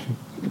 hey,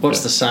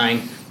 what's the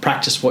saying?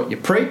 Practice what you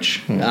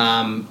preach.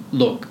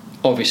 Look,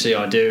 obviously,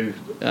 I do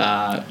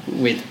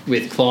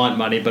with client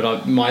money,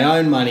 but my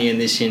own money in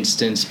this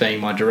instance, being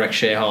my direct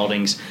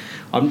shareholdings.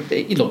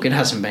 It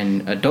hasn't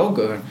been a dog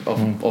of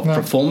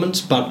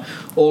performance, but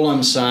all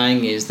I'm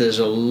saying is there's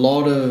a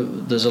lot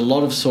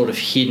of sort of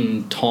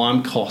hidden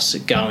time costs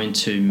that go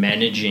into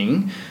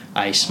managing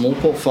a small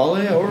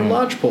portfolio or a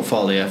large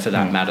portfolio for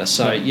that matter.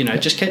 So,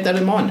 just keep that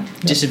in mind.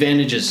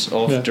 Disadvantages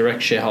of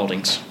direct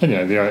shareholdings. And,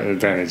 the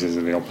advantages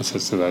are the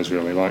opposites to those,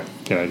 really.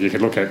 You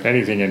could look at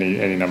anything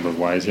any number of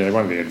ways.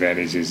 One of the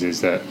advantages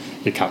is that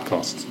you cut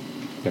costs.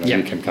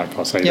 You can cut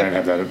costs. So you don't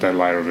have that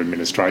layer of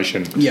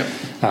administration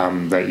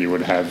that you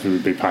would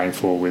be paying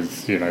for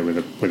with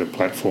a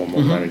platform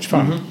or managed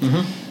fund.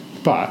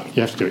 But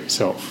you have to do it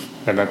yourself.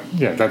 And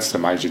that's the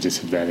major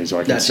disadvantage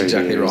I can that's see. That's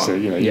exactly here, right. Is that,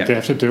 you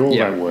have to do all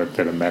that work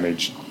that a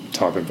managed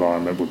type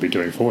environment would be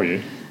doing for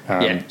you.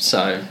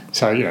 So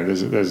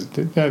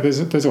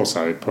there's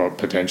also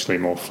potentially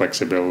more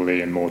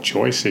flexibility and more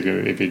choice if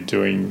you're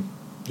doing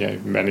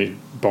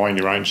buying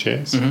your own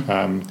shares,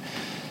 and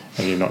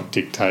you're not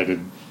dictated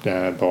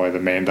by the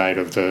mandate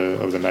of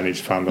the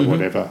managed fund or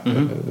whatever,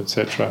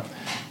 etc.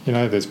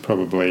 There's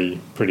probably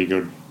pretty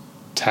good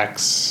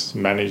tax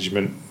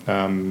management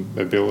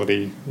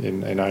ability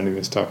in owning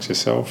the stocks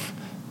yourself.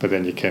 But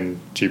then you can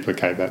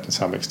duplicate that to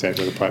some extent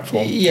with a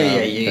platform.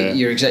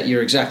 You're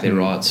exactly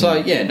right. So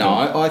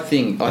I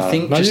think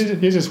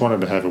you just wanted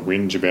to have a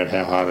whinge about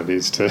how hard it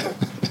is to.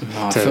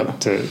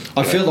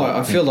 I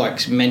feel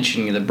like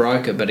mentioning the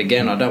broker, but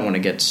again, I don't want to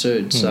get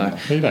sued. So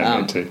you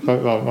don't need to.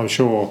 I'm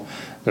sure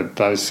that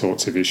those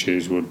sorts of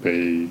issues would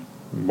be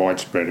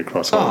widespread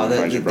across all the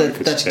major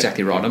brokers. That's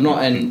exactly right. I'm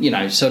not, and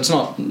so it's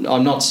not.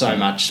 I'm not so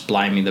much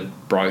blaming the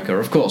broker,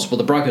 of course. Well,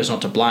 the broker is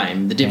not to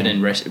blame. The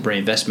dividend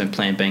reinvestment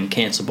plan being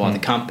cancelled by the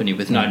company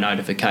with no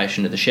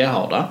notification to the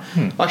shareholder,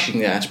 I actually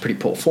think that's pretty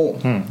poor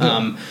form.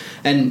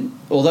 And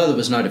although there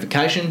was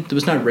notification, there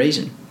was no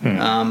reason.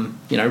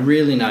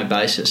 Really no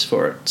basis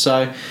for it.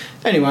 So,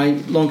 anyway,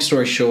 long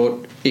story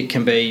short, it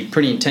can be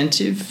pretty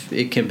intensive.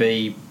 It can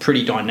be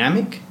pretty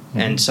dynamic.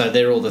 And so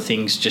they're all the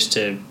things just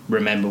to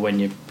remember when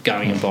you're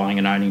going and buying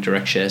and owning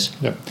direct shares.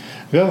 Yep.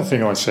 The other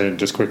thing I said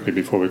just quickly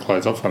before we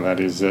close off on that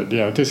is that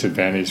a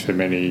disadvantage for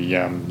many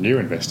new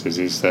investors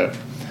is that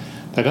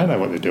they don't know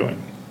what they're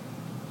doing.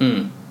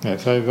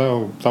 So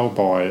they'll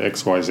buy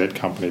XYZ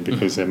company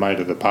because their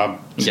mate at the pub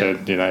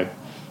said, I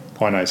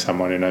know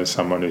someone who knows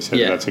someone who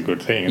said that's a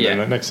good thing, and then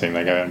the next thing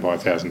they go out and buy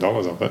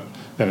 $1,000 of it,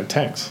 then it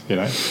tanks,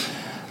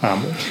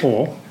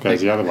 or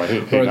goes the other way.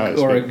 Who knows?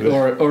 Or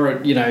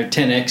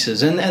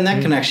 10x's, and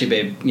that can actually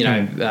be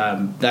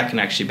that can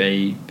actually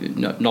be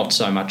not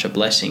so much a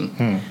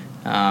blessing.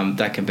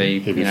 That can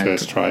be if your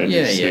first trade.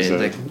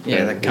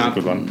 That can't.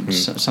 A good one.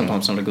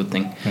 Sometimes not a good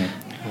thing.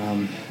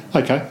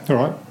 Okay, all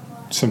right.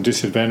 Some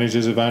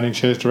disadvantages of owning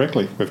shares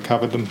directly. We've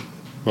covered them.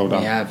 Well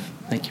done. We have.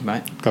 Thank you,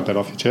 mate. Got that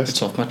off your chest.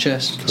 It's off my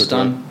chest. It's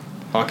done.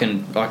 I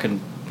can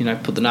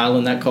put the nail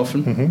in that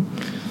coffin.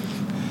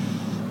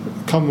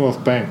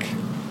 Commonwealth Bank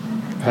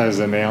has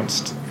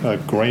announced a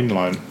green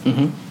loan.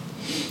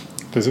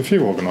 There's a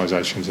few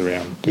organisations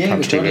around the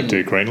country that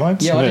do green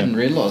loans. I didn't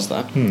realise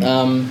that.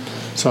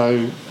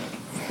 So,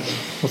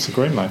 what's a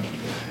green loan?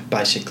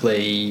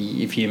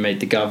 Basically, if you meet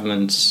the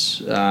government's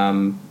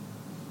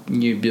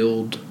new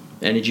build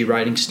energy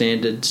rating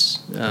standards.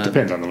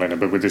 Depends on the lender,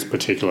 but with this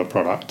particular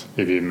product,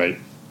 if you meet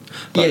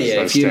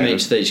if you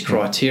meet these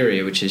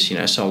criteria, which is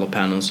solar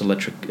panels,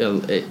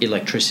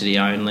 electricity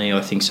only,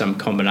 I think some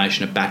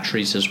combination of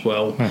batteries as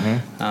well,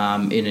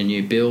 in a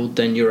new build,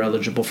 then you're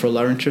eligible for a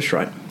lower interest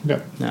rate.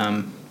 Yep.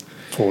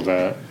 For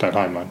that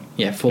home loan.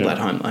 Yeah, for that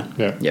home loan.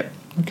 Yeah. Yep.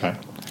 Okay.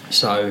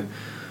 So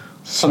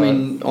I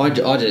mean, I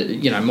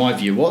did, my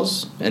view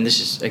was, and this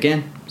is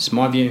again, it's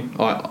my view.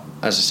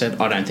 As I said,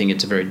 I don't think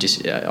it's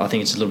I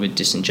think it's a little bit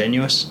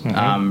disingenuous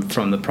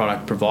from the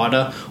product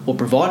provider or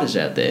providers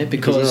out there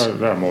because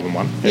there are more than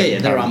one.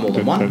 There are more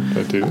than one.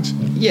 That do this.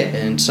 Yeah,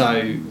 and so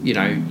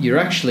you're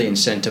actually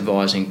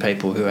incentivising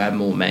people who have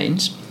more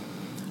means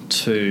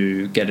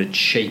to get a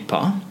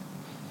cheaper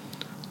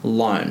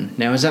loan.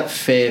 Now, is that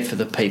fair for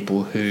the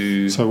people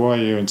who? So why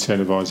are you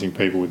incentivising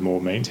people with more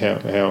means? How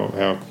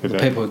could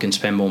that? People who can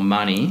spend more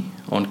money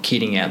on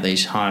kitting out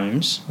these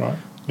homes. Right.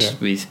 Yeah.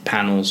 With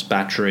panels,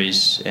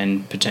 batteries,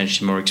 and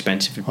potentially more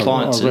expensive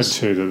appliances. I read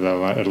too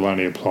that it'll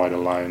only apply to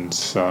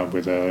loans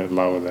with a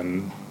lower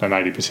than an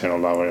 80% or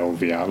lower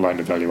LVR, loan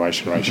to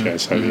valuation ratio.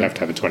 So you have to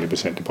have a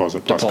 20%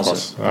 deposit plus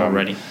costs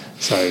already.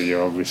 So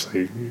you're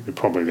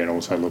probably then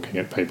also looking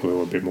at people who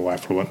are a bit more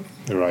affluent,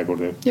 who are able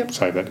to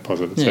save that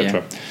deposit,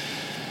 etc.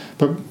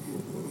 But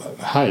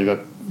hey,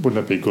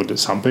 wouldn't it be good that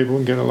some people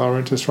can get a lower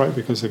interest rate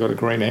because they've got a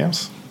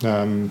greenhouse?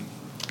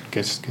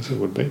 Guess it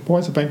would be. Why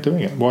is the bank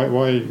doing it? Why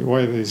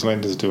are these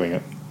lenders doing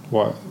it?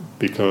 Why?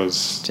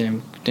 Because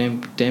damn.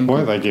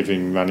 Why are they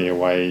giving money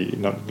away,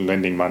 not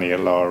lending money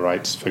at lower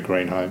rates for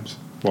green homes?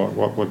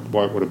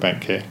 Why would a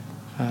bank care?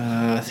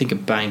 I think a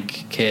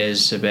bank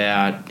cares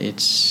about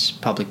its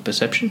public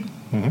perception.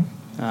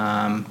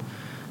 I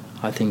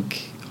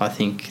think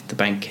the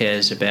bank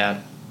cares about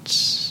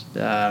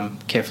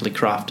carefully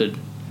crafted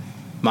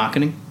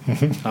marketing.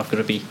 I've got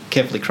to be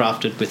carefully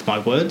crafted with my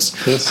words.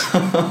 Yes.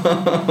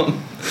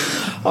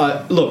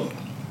 I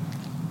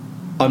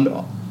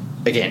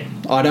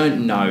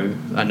don't know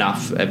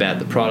enough about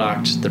the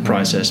product, the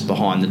process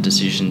behind the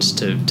decisions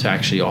to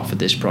actually offer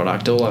this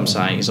product. All I'm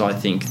saying is I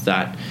think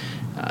that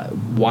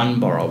one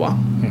borrower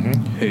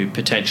who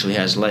potentially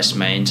has less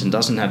means and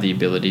doesn't have the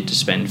ability to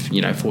spend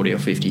 $40,000 or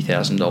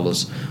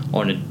 $50,000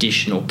 on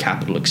additional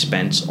capital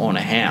expense on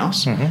a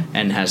house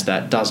and has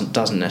that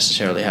doesn't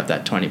necessarily have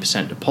that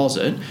 20%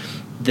 deposit,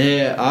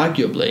 they're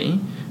arguably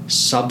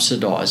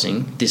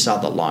subsidising this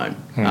other loan.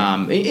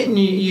 And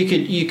you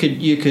could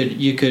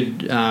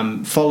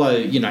follow.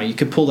 You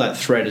could pull that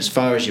thread as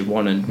far as you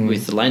wanted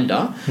with the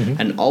lender,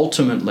 and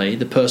ultimately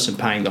the person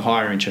paying the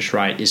higher interest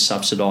rate is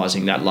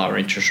subsidising that lower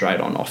interest rate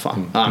on offer.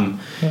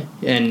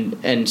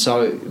 And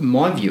so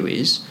my view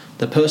is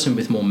the person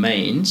with more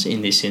means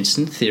in this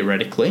instance,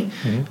 theoretically.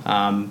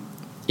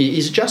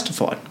 Is it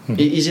justified?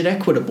 Is it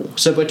equitable?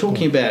 So we're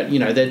talking about,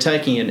 they're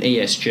taking an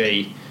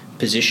ESG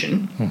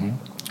position,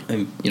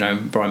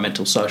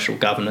 environmental social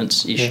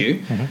governance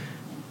issue,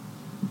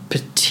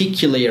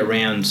 particularly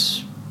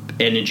around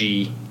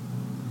energy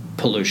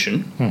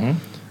pollution.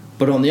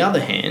 But on the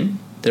other hand,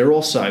 they're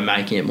also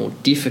making it more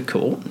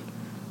difficult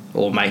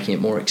or making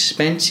it more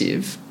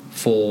expensive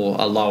for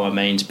a lower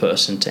means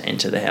person to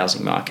enter the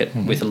housing market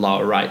with a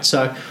lower rate.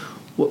 So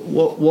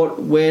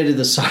where did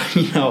the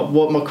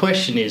what my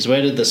question is,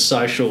 where did the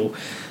social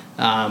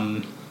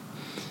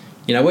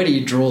where do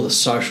you draw the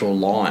social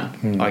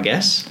line, I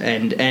guess,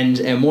 and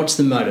what's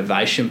the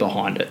motivation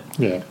behind it?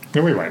 We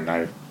won't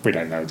know. We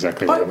don't know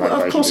exactly what the motivation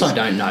is. Of course I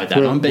don't know that.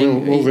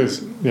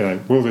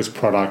 Will this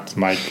product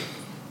make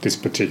this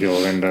particular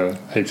lender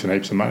heaps and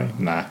heaps of money?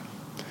 Nah.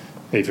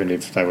 Even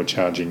if they were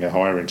charging a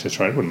higher interest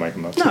rate, it wouldn't make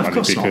them much money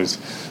because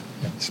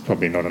there's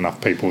probably not enough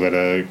people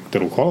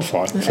that'll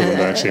qualify for them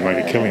to actually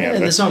make a killing out of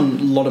it. There's not a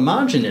lot of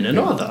margin in it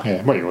either.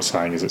 Yeah, what you're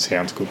saying is it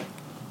sounds good.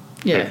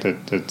 Yeah.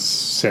 It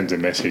sends a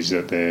message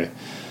that their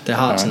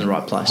heart's in the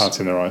right place.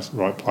 Heart's in the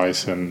right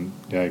place and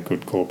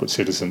good corporate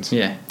citizens.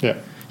 Yeah.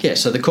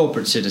 So the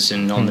corporate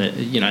citizen on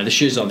the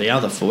shoes on the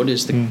other foot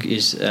is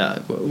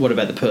what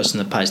about the person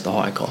that pays the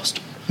higher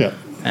cost? Yeah.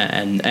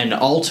 And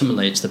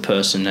ultimately it's the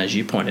person, as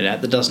you pointed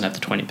out, that doesn't have the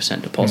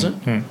 20% deposit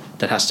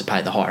that has to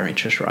pay the higher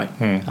interest rate.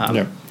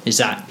 Is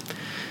that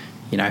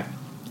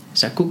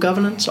good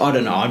governance? I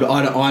don't know.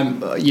 I'm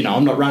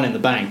not running the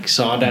bank,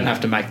 so I don't have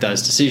to make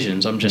those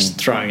decisions. I'm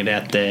just throwing it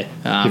out there.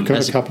 You've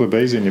got a couple of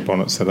bees in your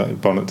bonnet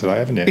today,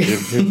 haven't you?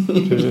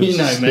 You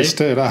know me. You're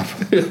stirred up.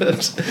 You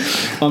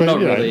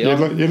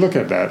look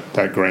at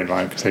that green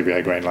loan,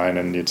 CBA green loan,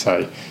 and you'd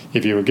say,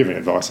 if you were giving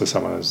advice to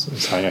someone who's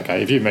saying,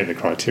 okay, if you meet the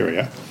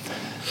criteria,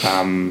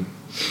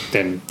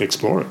 then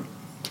explore it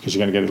because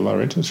you're going to get a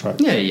lower interest rate.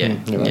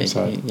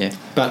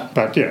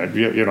 But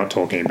you're not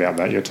talking about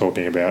that. You're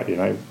talking about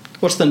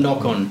what's the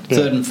knock on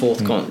third and fourth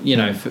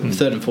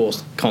third and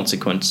fourth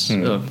consequence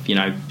of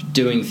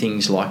doing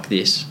things like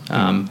this,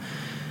 and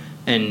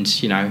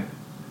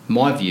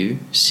my view,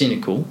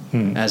 cynical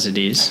as it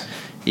is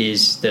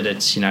that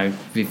it's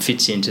it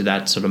fits into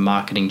that sort of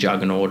marketing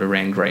juggernaut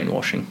around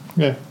greenwashing.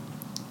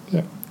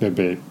 There'd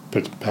be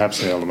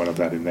perhaps an element of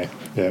that in there.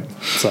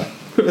 So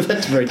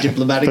that's very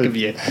diplomatic of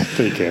you.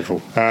 Be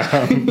careful.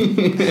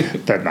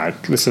 But no,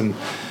 listen.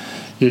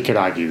 You could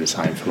argue the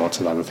same for lots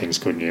of other things,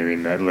 couldn't you,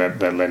 in that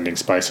lending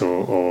space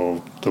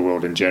or the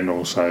world in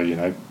general. So,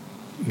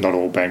 not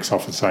all banks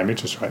offer the same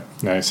interest rate.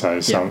 So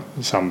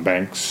some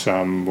banks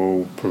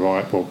will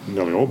provide,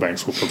 nearly all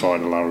banks will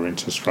provide a lower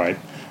interest rate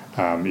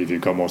if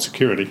you've got more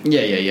security.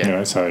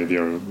 So if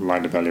your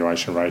loan to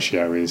valuation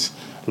ratio is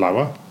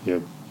lower,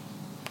 you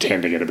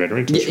tend to get a better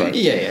interest rate.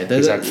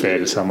 Is that fair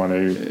to someone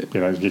who,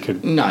 you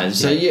could... No,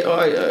 so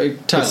I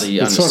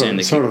totally understand.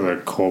 It's sort of the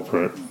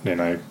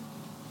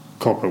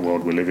corporate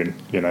world we live in,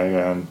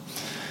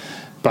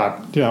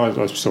 but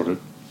I sort of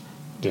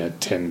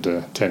tend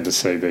to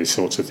see these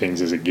sorts of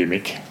things as a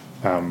gimmick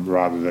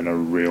rather than a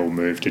real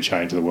move to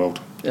change the world.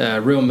 A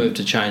real move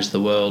to change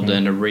the world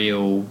and a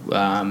real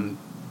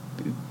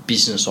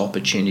business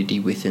opportunity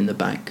within the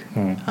bank.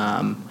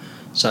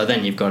 So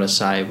then you've got to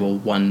say, well,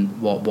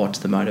 what's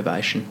the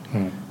motivation?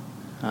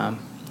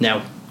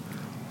 Now,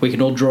 we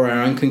can all draw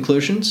our own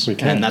conclusions,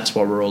 and that's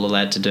what we're all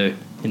allowed to do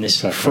in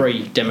this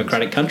free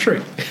democratic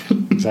country.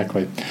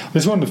 Exactly. I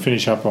just wanted to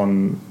finish up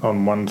on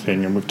one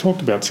thing, and we've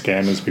talked about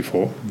scammers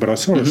before, but I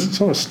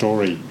saw a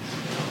story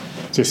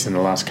just in the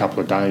last couple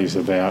of days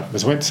about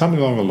something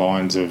along the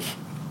lines of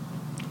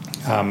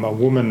a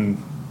woman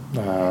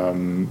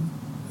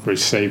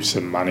received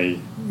some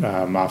money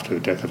after the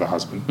death of her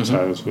husband.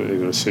 So it was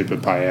either a super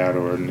payout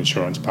or an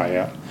insurance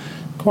payout.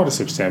 Quite a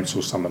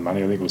substantial sum of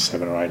money. I think it was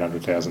 $700,000 or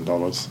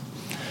 $800,000.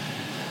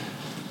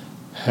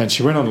 And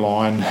she went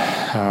online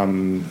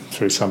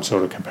through some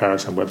sort of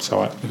comparison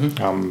website,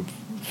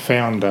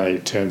 found a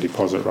term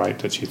deposit rate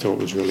that she thought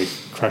was really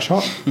crash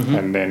hot,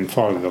 and then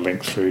followed the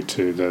link through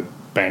to the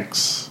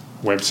bank's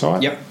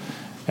website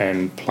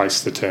and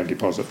placed the term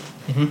deposit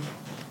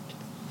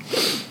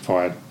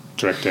via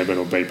direct debit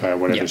or BPay or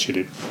whatever she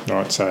did.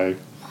 Right, so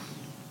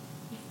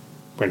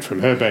went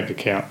from her bank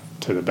account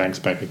to the bank's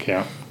bank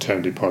account,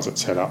 term deposit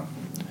set up,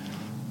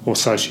 or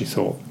so she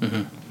thought.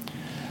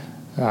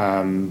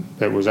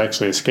 It was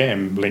actually a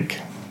scam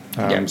link,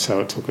 so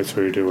it took her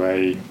through to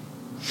a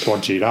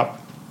wodgied up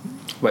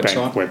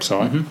bank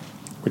website,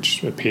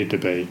 which appeared to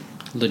be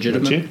legit.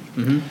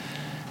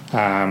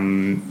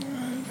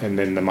 And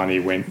then the money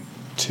went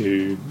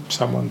to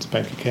someone's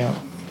bank account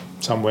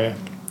somewhere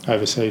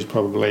overseas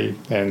probably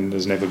and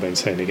has never been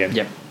seen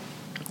again.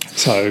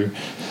 So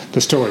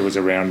the story was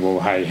around,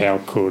 well, hey, how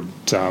could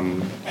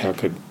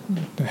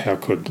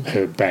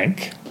her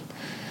bank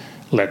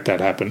let that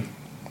happen?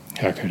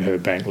 How could her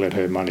bank let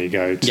her money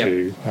go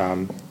to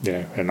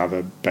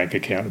another bank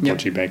account, a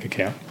dodgy bank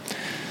account?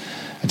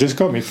 It just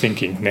got me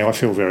thinking. Now I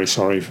feel very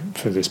sorry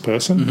for this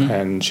person,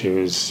 and she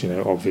was,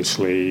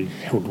 obviously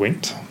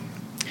hoodwinked.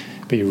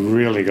 But you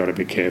really got to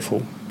be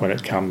careful when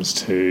it comes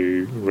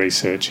to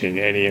researching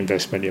any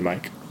investment you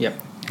make. Yep.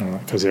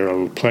 Because there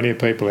are plenty of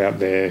people out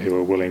there who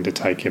are willing to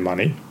take your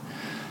money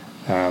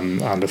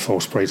under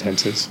false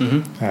pretenses.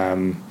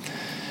 Could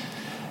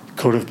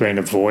have been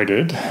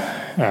avoided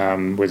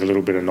with a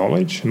little bit of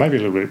knowledge, maybe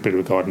a little bit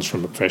of guidance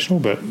from a professional.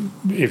 But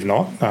if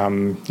not,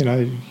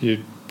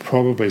 you'd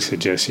probably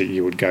suggest that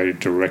you would go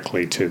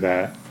directly to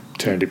that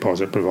term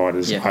deposit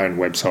provider's own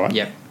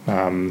website.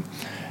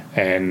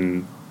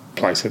 And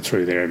place it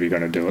through there if you're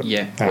going to do it.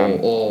 Yeah,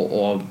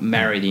 or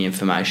marry the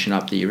information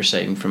up that you're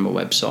receiving from a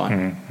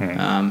website,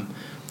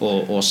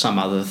 or some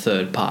other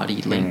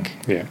third-party link.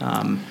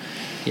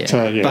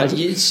 So, but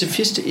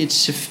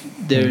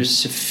there's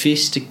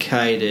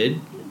sophisticated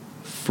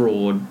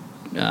fraud.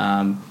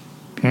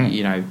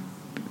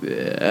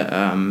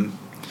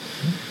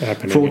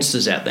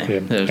 Fraudsters out there,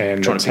 and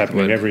it's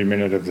happening every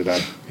minute of the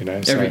day.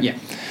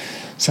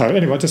 So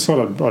anyway, I just thought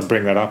I'd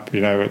bring that up.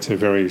 It's a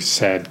very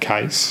sad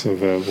case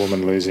of a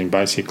woman losing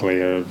basically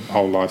her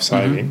whole life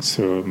savings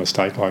through a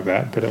mistake like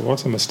that. But it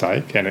was a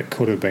mistake, and it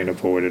could have been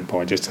avoided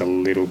by just a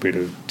little bit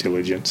of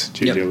due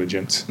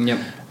diligence,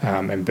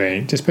 and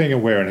being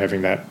aware and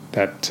having that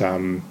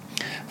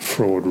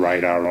fraud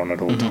radar on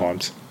at all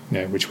times,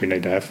 which we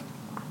need to have.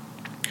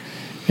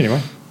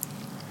 Anyway,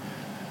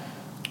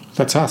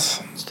 that's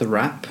us. It's the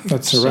wrap.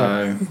 That's the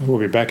wrap. We'll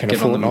be back in a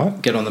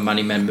fortnight. Get on the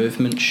Money Men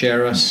movement.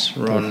 Share us.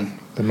 We're on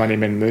the Money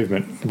Men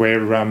movement. We're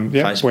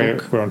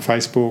Facebook. We're on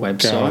Facebook,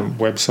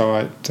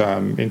 website,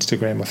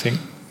 Instagram, I think.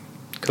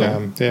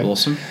 Cool.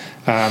 Awesome.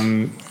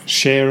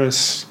 Share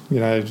us.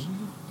 Do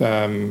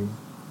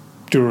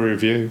a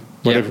review.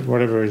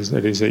 Whatever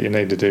it is that you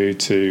need to do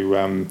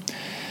to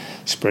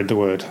spread the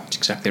word. That's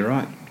exactly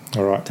right.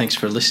 All right. Thanks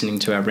for listening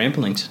to our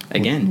ramblings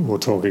again. We'll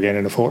talk again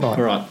in a fortnight.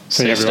 All right.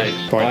 See you,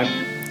 everyone. Bye.